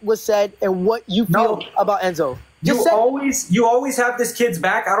what was said, and what you feel about Enzo. You always have this kid's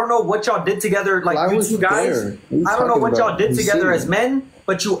back. I don't know what y'all did together, like you two guys. I don't know what y'all did together as men,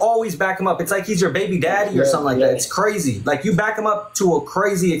 but you always back him up. It's like he's your baby daddy or something like that. It's crazy. Like you back him up to a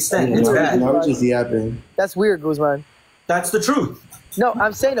crazy extent. It's bad. I was just yapping. That's weird, Guzman. That's the truth. No,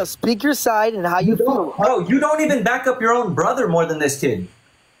 I'm saying no. Speak your side and how you feel. No, you don't even back up your own brother more than this kid.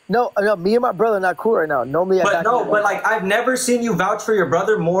 No, me and my brother are not cool right now. Normally, but like I've never seen you vouch for your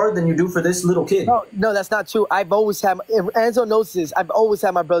brother more than you do for this little kid. No, that's not true. I've always had. Enzo knows this. I've always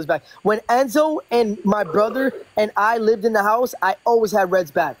had my brother's back. When Enzo and my brother and I lived in the house, I always had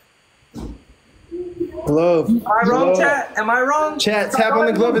Red's back. Glove. Am I wrong, chat? Am I wrong? Chat, tap on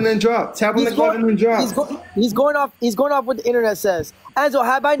the glove and then drop. Tap on the glove and then drop. He's going off what the internet says. Enzo,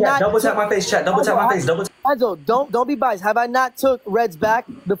 have I not? Double tap my face, chat. Double tap my face. Enzo, don't be biased. Have I not took Red's back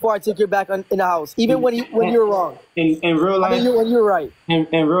before I took your back in the house, even when you were wrong? In real life, when you were right.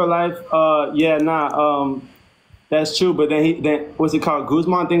 In real life, that's true. But then what's it called?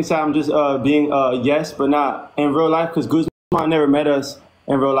 Guzman thinks that I'm just being yes, but not in real life, because Guzman never met us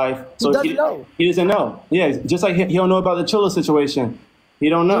in real life, so he doesn't know. He doesn't know. Yeah, just like he don't know about the Trillo situation. He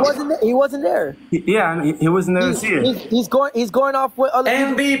don't know. He wasn't there. He wasn't there to see it. He's going off with other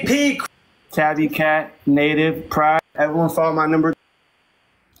MVP. Tabby Cat, Native, Pride. Everyone follow my number.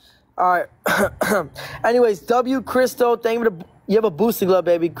 All right. Anyways, W Crystal, thank you. You have a boosting glove,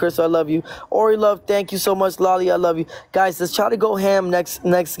 baby. Crystal, I love you. Ori Love, thank you so much. Lolly, I love you. Guys, let's try to go ham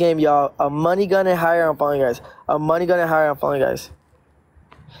next game, y'all. A money gun and higher, I'm following you guys. A money gun and higher, I'm following you guys.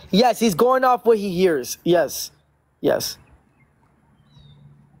 Yes, he's going off what he hears. Yes. Yes.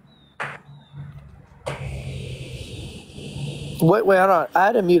 Wait, hold on. I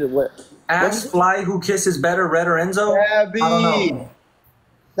had it muted. What? Ask Flyy who kisses better, Red or Enzo? Tabby. I don't know.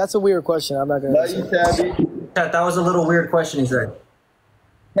 That's a weird question. I'm not going to answer. Tabby. That was a little weird question he said.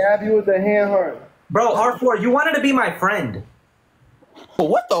 Tabby with the hand heart. Bro, R4, you wanted to be my friend.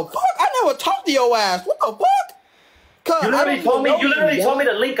 What the fuck? I never talked to your ass. What the fuck? You literally told me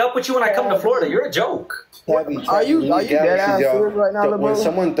to link up with you when I come to Florida. You're a joke. Tabby, Are you dead ass serious right now, when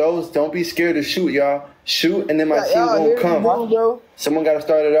someone throws, don't be scared to shoot, y'all. Shoot, and then my team won't come. Someone got to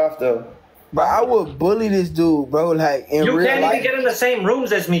start it off, though. But I would bully this dude, bro. Like in real life. You can't even get in the same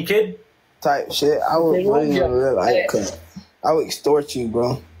rooms as me, kid. Type shit. I would bully you in real life, cause I would extort you,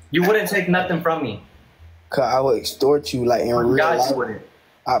 bro. You wouldn't take nothing from me. Cause I would extort you, like in real life. You wouldn't.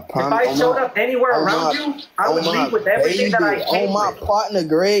 I promise. If I showed up anywhere around you, I would leave with everything that I came with. On my partner,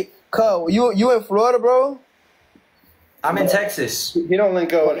 Greg. Cuz, you in Florida, bro? I'm in Texas. He don't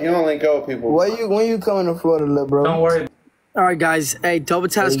link up. He don't link up, people. When you coming to Florida, little bro? Don't worry. All right, guys. Hey, double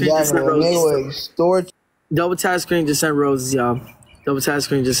tap screen. Anyway, extort Double tap screen just sent roses, y'all. Double tap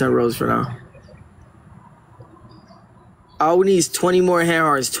screen just sent roses for now. All we need is 20 more hand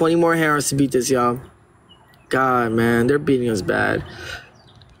hearts. 20 more hand hearts to beat this, y'all. God, man, they're beating us bad.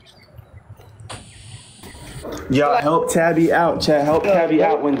 Y'all help Tabby out, chat. Help Tabby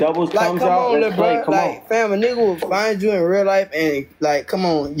out when doubles comes out. Let's play. Come on. Fam, a nigga will find you in real life and like, come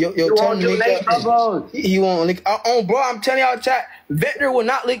on, yo, tell me he won't link. Bro, I'm telling y'all, chat. Vector will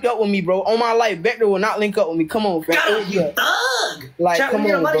not link up with me, bro. On my life, Vector will not link up with me. Come on, fam. You thug. Like, chat, come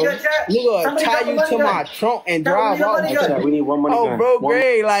on, bro. Nigga, tie you to my trunk and drive off. We need one money gun. Oh, bro,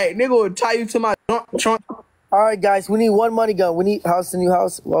 great. Like, nigga will tie you to my trunk. All right, guys, we need one money gun. We need house to new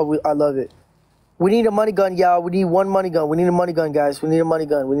house. Well, I love it. We need a money gun, y'all. We need one money gun. We need a money gun, guys. We need a money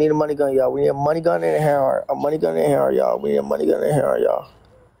gun. We need a money gun, y'all. We need a money gun and a hand heart. A money gun and a hand heart, y'all. We need a money gun and a hand heart, y'all.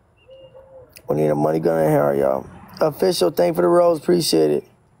 We need a money gun and a hand heart, y'all. Official, thank for the rose. Appreciate it.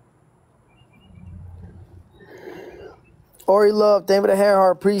 Ori Love, thank for the hand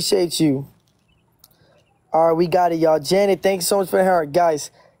heart. Appreciate you. All right, we got it, y'all. Janet, thanks so much for the hand heart.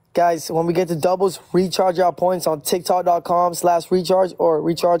 Guys, when we get to doubles, recharge our points on tiktok.com/recharge or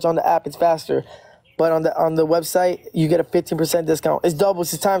recharge on the app. It's faster. But on the website, you get a 15% discount. It's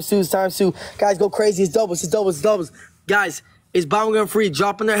doubles. It's times two. It's times two. Guys, go crazy. It's doubles. It's doubles. It's doubles. Guys, it's buy one gun free.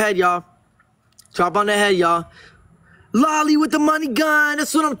 Drop on their head, y'all. Drop on their head, y'all. Lolly with the money gun.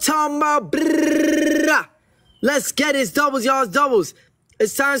 That's what I'm talking about. Brrrr. Let's get it. It's doubles, y'all. It's doubles.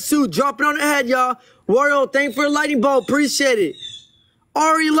 It's times two. Drop it on their head, y'all. Wario, thank you for the lightning bolt. Appreciate it.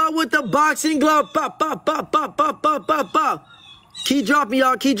 Ari Love with the boxing glove. Pop, pop, pop, pop, pop, pop, pop, pop. Keep dropping,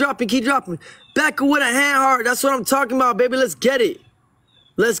 y'all. Keep dropping, keep dropping. Becca with a hand heart. That's what I'm talking about, baby. Let's get it.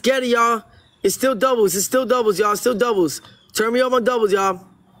 Let's get it, y'all. It's still doubles. It's still doubles, y'all. Still doubles. Turn me up on doubles, y'all.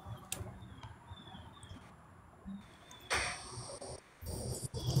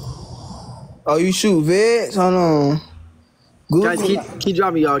 Oh, you shoot vids? Hold on. Guys, keep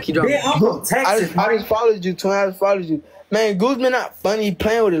dropping, y'all. Keep dropping. I'm from Texas. I just followed you, twin. I just followed you. Man, Guzman not funny. He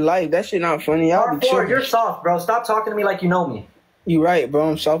playing with his life. That shit not funny. Y'all be tripping. You're soft, bro. Stop talking to me like you know me. You right,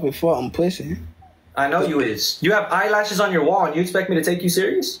 bro. I'm soft as fuck. I'm pussy. I know you is. You have eyelashes on your wall and you expect me to take you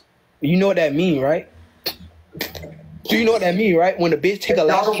serious? You know what that mean, right? Do you know what that mean, right? When the bitch take a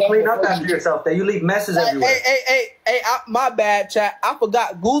lash. Y'all don't clean up after yourself. That you leave messes everywhere. Hey, my bad, chat. I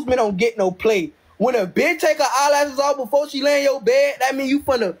forgot. Guzman don't get no play. When a bitch take her eyelashes off before she lay in your bed, that mean you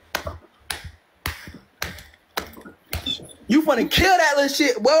finna kill that little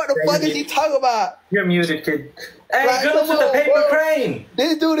shit. What the fuck is he talking about? You're muted, kid. Hey, like, good with the paper crane.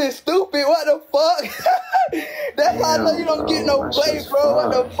 This dude is stupid. What the fuck? That's how I know you don't get no play, bro.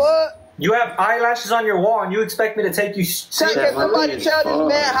 What the fuck? You have eyelashes on your wall and you expect me to take you serious? Can somebody tell this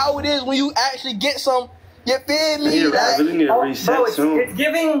man how it is when you actually get some? You feel me? I really need to reset bro, soon. It's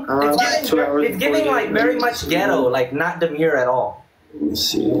giving like very much ghetto, like not demure at all.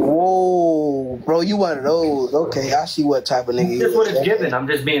 Whoa, bro, you one of those. Okay, I see what type of nigga you is. That's what it's giving. I'm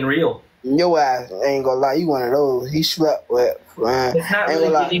just being real. Your ass ain't gonna lie, you one of those. He slept with, man. It's not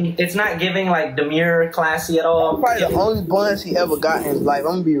really giving, it's not giving like demure, classy at all. Probably the only bonus he ever got in his life.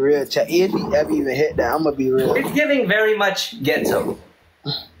 I'm gonna be real, chat. If he ever even hit that, I'm gonna be real. It's giving very much ghetto.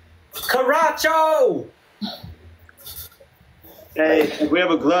 Caracho! Hey, if we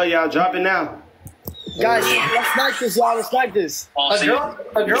have a glove, y'all drop it now. Guys, let's snipe this, y'all. Let's snipe this.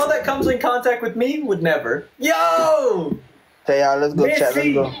 A girl that comes in contact with me would never. Yo! Hey, y'all, let's go, chat.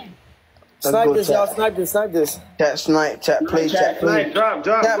 Let's go. Snipe this, y'all. Snipe this. Snipe this. Chat, snipe. Chat, play. Chat, play. Drop.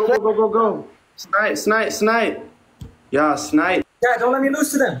 Go. Snipe. Y'all, snipe. Yeah, don't let me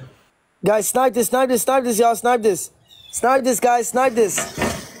lose to them. Guys, snipe this, y'all. Snipe this. Snipe this, guys. Snipe this.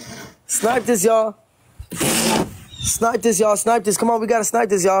 Snipe this, y'all. Snipe this, y'all. Snipe this. Come on, we gotta snipe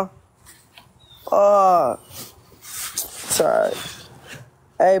this, y'all. It's alright.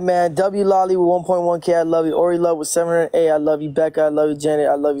 Hey, man. W Lolly with 1.1K. I love you. Ori Love with 708. I love you. Becca. I love you. Janet.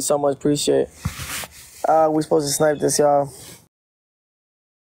 I love you so much. Appreciate it. We're supposed to snipe this, y'all.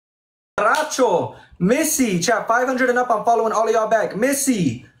 Racho. Missy. Chat, 500 and up. I'm following all of y'all back.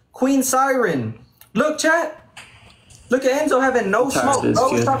 Missy. Queen Siren. Look, chat. Look at Enzo having no smoke.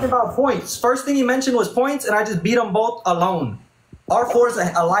 Bro, he's talking about points. First thing he mentioned was points, and I just beat them both alone. R4 is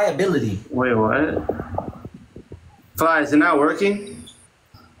a liability. Wait, what? Flyy, is it not working?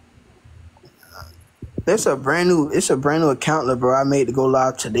 It's a brand new account, bro. I made to go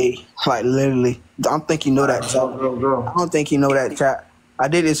live today. Like literally. I don't think you know that, chat. I don't think you know that, chat. I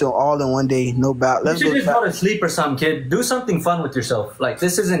did this all in one day, no doubt. You should just go to sleep or something, kid. Do something fun with yourself. Like,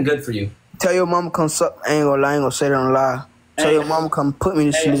 this isn't good for you. Tell your mama come suck. I ain't gonna lie, I ain't gonna say that on live. Tell your mama come put me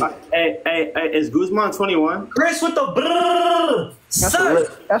to sleep. Hey, is Guzman 21? Chris with the brrrr.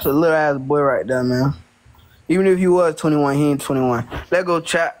 That's a little ass boy right there, man. Even if he was 21, he ain't 21. Let's go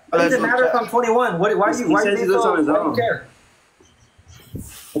chat. It doesn't matter if I'm 21. Why do you care?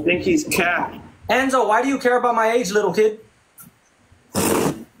 I think he's capped. Enzo, why do you care about my age, little kid?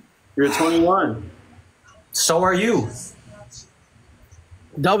 You're 21. So are you.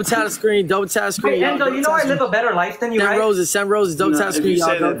 Double tap the screen. Double tap the screen. Hey, Enzo, you know I live a better life than you, right? Send roses. Double tap the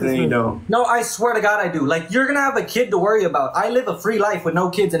screen, y'all. No, I swear to God, I do. Like, you're gonna have a kid to worry about. I live a free life with no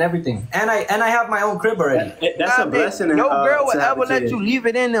kids and everything, and I have my own crib already. That's a blessing. No girl would ever let you leave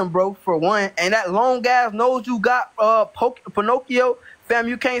it in them, bro. For one, and that long ass nose you got, Pinocchio, fam.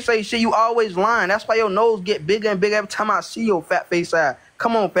 You can't say shit. You always lying. That's why your nose get bigger and bigger every time I see your fat face ass.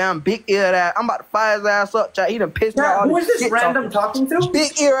 Come on, fam. Big ear ass. I'm about to fire his ass up, chat. He done pissed me off. Who is this random talking to?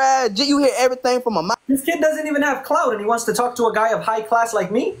 Big ear ass. You hear everything from a mouth. This kid doesn't even have clout, and he wants to talk to a guy of high class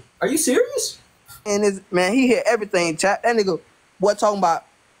like me? Are you serious? And this man, he hear everything, chat. That nigga, what talking about?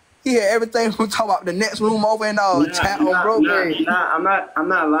 He hear everything from talking about the next room over and all. Chat on bro. I'm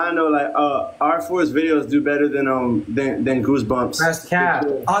not lying though. Like R4's videos do better than Goosebumps. That's cap.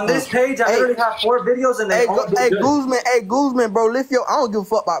 On this page, I literally have 4 videos and they Guzman, bro, lift your. I don't give a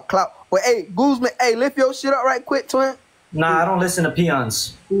fuck about clout. But hey, Guzman, hey, lift your shit up right quick, twin. Nah, I don't listen to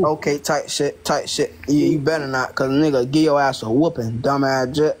peons. Okay, tight shit. You better not, cause nigga give your ass a whooping,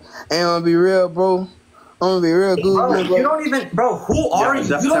 dumbass jet. Ain't gonna be real, bro. I'm gonna be real good. Bro, you don't even, bro, who are you?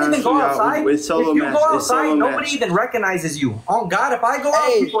 You don't even go outside. If you go outside, nobody even recognizes you. Oh God, if I go out,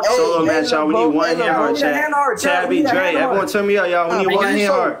 people know. Solo match, y'all. We need one hand hard, chat. Be Dre. Everyone tell me, y'all. We need one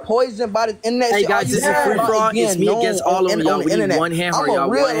hand hard. Poisoned by the internet. Hey guys, this is free for all. It's me against all of y'all. We need one hand hard, y'all.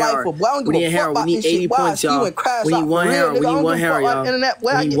 One hand hard. We need hand hard. We need 80 points, y'all. We need one hand hard. We need one hand hard, y'all.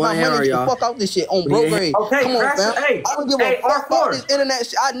 We need one hand hard, y'all. Fuck off this shit on bro grade. Okay, come on, fam. I don't give a fuck about this internet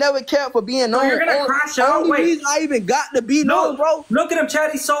shit. I never cared for being known. You're gonna crash out. Wait. Even got to be known, bro. Look at him,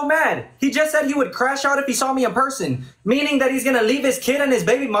 Chad. He's so mad. He just said he would crash out if he saw me in person, meaning that he's gonna leave his kid and his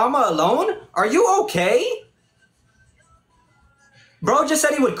baby mama alone. Are you okay? Bro just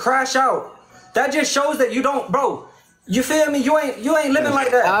said he would crash out. That just shows that you don't, bro. You feel me? You ain't living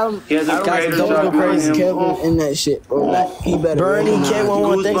like that. He has a greater job crazy Kevin in that shit, bro. Like, he better. Bernie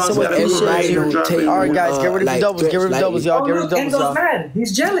K11, thanks so much. Everybody, all right, guys, get rid of the doubles. Get rid of the doubles, y'all. Get rid of the doubles, y'all. Mad.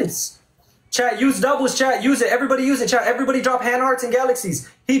 He's jealous. Chat, use doubles, chat, use it. Everybody use it, chat. Everybody drop hand hearts and galaxies.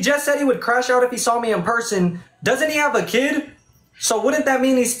 He just said he would crash out if he saw me in person. Doesn't he have a kid? So wouldn't that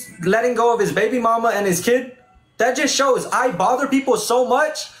mean he's letting go of his baby mama and his kid? That just shows I bother people so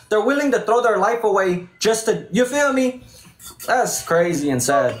much, they're willing to throw their life away just to, you feel me? That's crazy and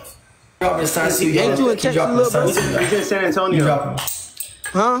sad. Ain't you in Texas, little bro? He's in San Antonio.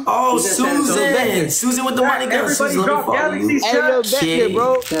 Huh? Oh, Susan with the money gun. Everybody drop galaxies, hey, little Becky,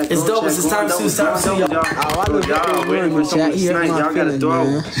 bro. It's dope. It's time to see y'all. Y'all waiting for some snipe. Y'all gotta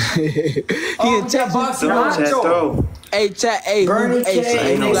throw. He in Texas. Hey, chat. Hey, Bernie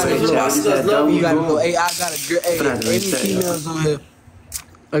K. You gotta go. Hey, I got a girl. Hey, any females on here?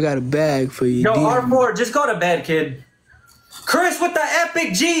 I got a bag for you. Yo, R4, just go to bed, kid. Chris with the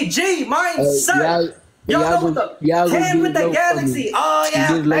epic GG mindset. Y'all know what the 10 with the galaxy. Oh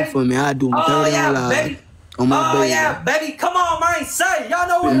yeah, baby. Look for me. I do. Oh yeah, baby. On my baby. Yeah, baby. Come on, man. Say, y'all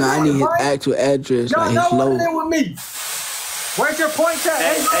know what it is. I need his actual address. Y'all know what it is with me. Where's your point at?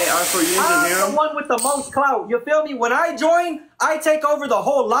 Hey, R4, you I'm the one with the most clout. You feel me? When I join, I take over the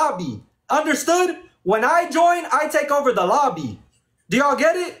whole lobby. Understood? When I join, I take over the lobby. Do y'all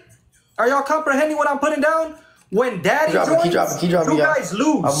get it? Are y'all comprehending what I'm putting down? When Daddy joins, keep dropping, you guys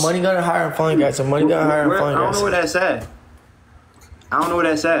lose. I'm money gonna hire and flying, guys. I'm money gonna hire and flying, guys. I don't know what that's at. I don't know what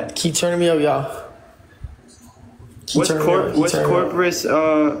that's at. Keep turning me up, y'all. What's corporate?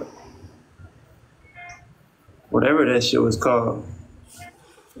 Whatever that shit was called.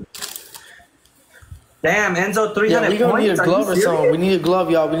 Damn, Enzo, 300 points. We gonna need a glove or something. We need a glove,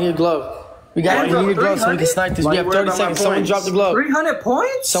 y'all. We need a glove. We need a glove so we can snipe this. We have 30 seconds. Someone drop the glove. 300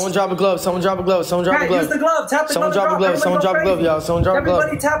 points? Someone drop a glove. Someone drop a glove. Someone drop a glove. Use the glove. Tap the glove. Someone drop a glove. Someone drop a glove, y'all. Someone drop a glove.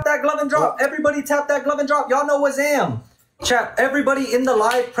 Everybody tap that glove and drop. Everybody tap that glove and drop. Y'all know what's am. Chat, everybody in the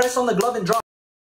live, press on the glove and drop.